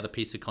or any other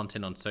piece of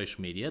content on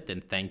social media, then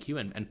thank you,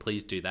 and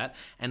please do that.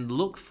 And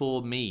look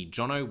for me,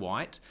 Jonno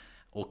White,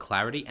 or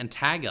Clarity, and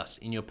tag us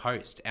in your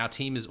post. Our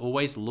team is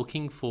always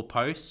looking for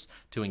posts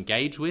to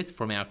engage with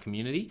from our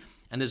community,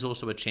 and there's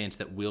also a chance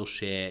that we'll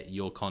share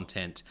your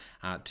content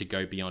to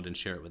go beyond and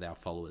share it with our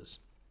followers.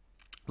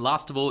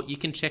 Last of all, you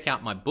can check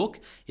out my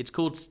book. It's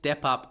called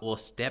Step Up or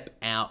Step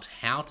Out: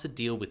 How to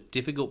Deal with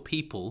Difficult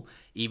People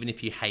Even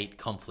If You Hate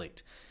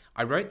Conflict.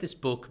 I wrote this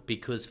book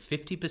because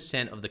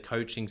 50% of the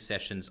coaching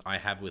sessions I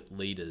have with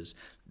leaders,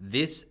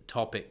 this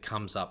topic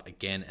comes up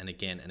again and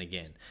again and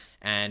again.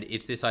 And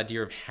it's this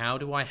idea of, how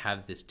do I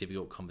have this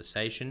difficult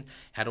conversation?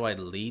 How do I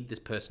lead this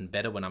person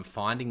better when I'm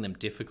finding them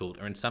difficult?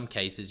 Or in some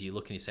cases, you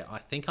look and you say, I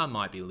think I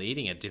might be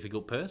leading a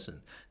difficult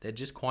person. They're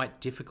just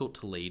quite difficult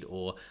to lead,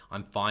 or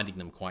I'm finding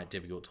them quite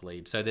difficult to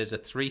lead. So there's a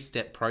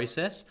 3-step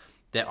process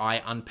that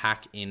I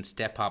unpack in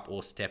Step Up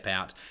or Step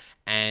Out.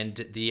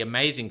 And the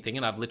amazing thing,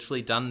 and I've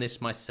literally done this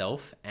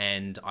myself,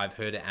 and I've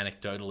heard it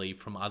anecdotally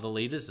from other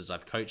leaders as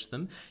I've coached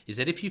them, is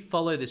that if you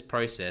follow this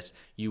process,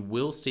 you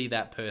will see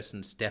that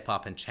person step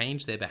up and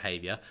change their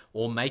behavior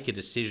or make a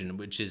decision,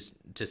 which is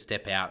to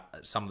step out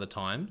some of the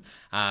time.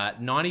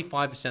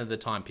 95% of the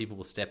time, people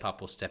will step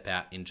up or step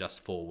out in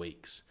just 4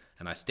 weeks.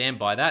 And I stand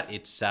by that.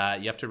 It's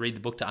you have to read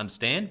the book to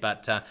understand,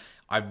 but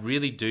I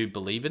really do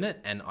believe in it,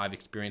 and I've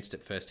experienced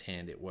it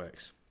firsthand. It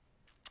works.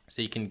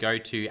 So you can go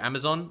to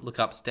Amazon, look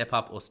up Step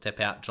Up or Step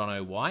Out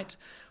Jonno White,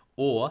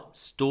 or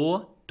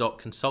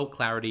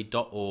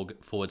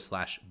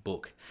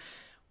store.consultclarity.org/book.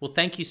 Well,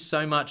 thank you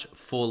so much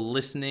for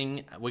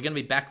listening. We're going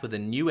to be back with a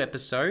new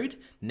episode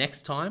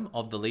next time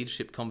of the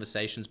Leadership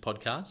Conversations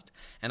podcast.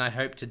 And I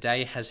hope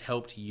today has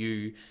helped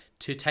you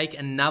to take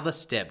another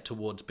step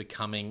towards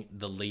becoming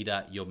the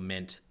leader you're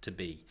meant to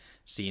be.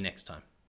 See you next time.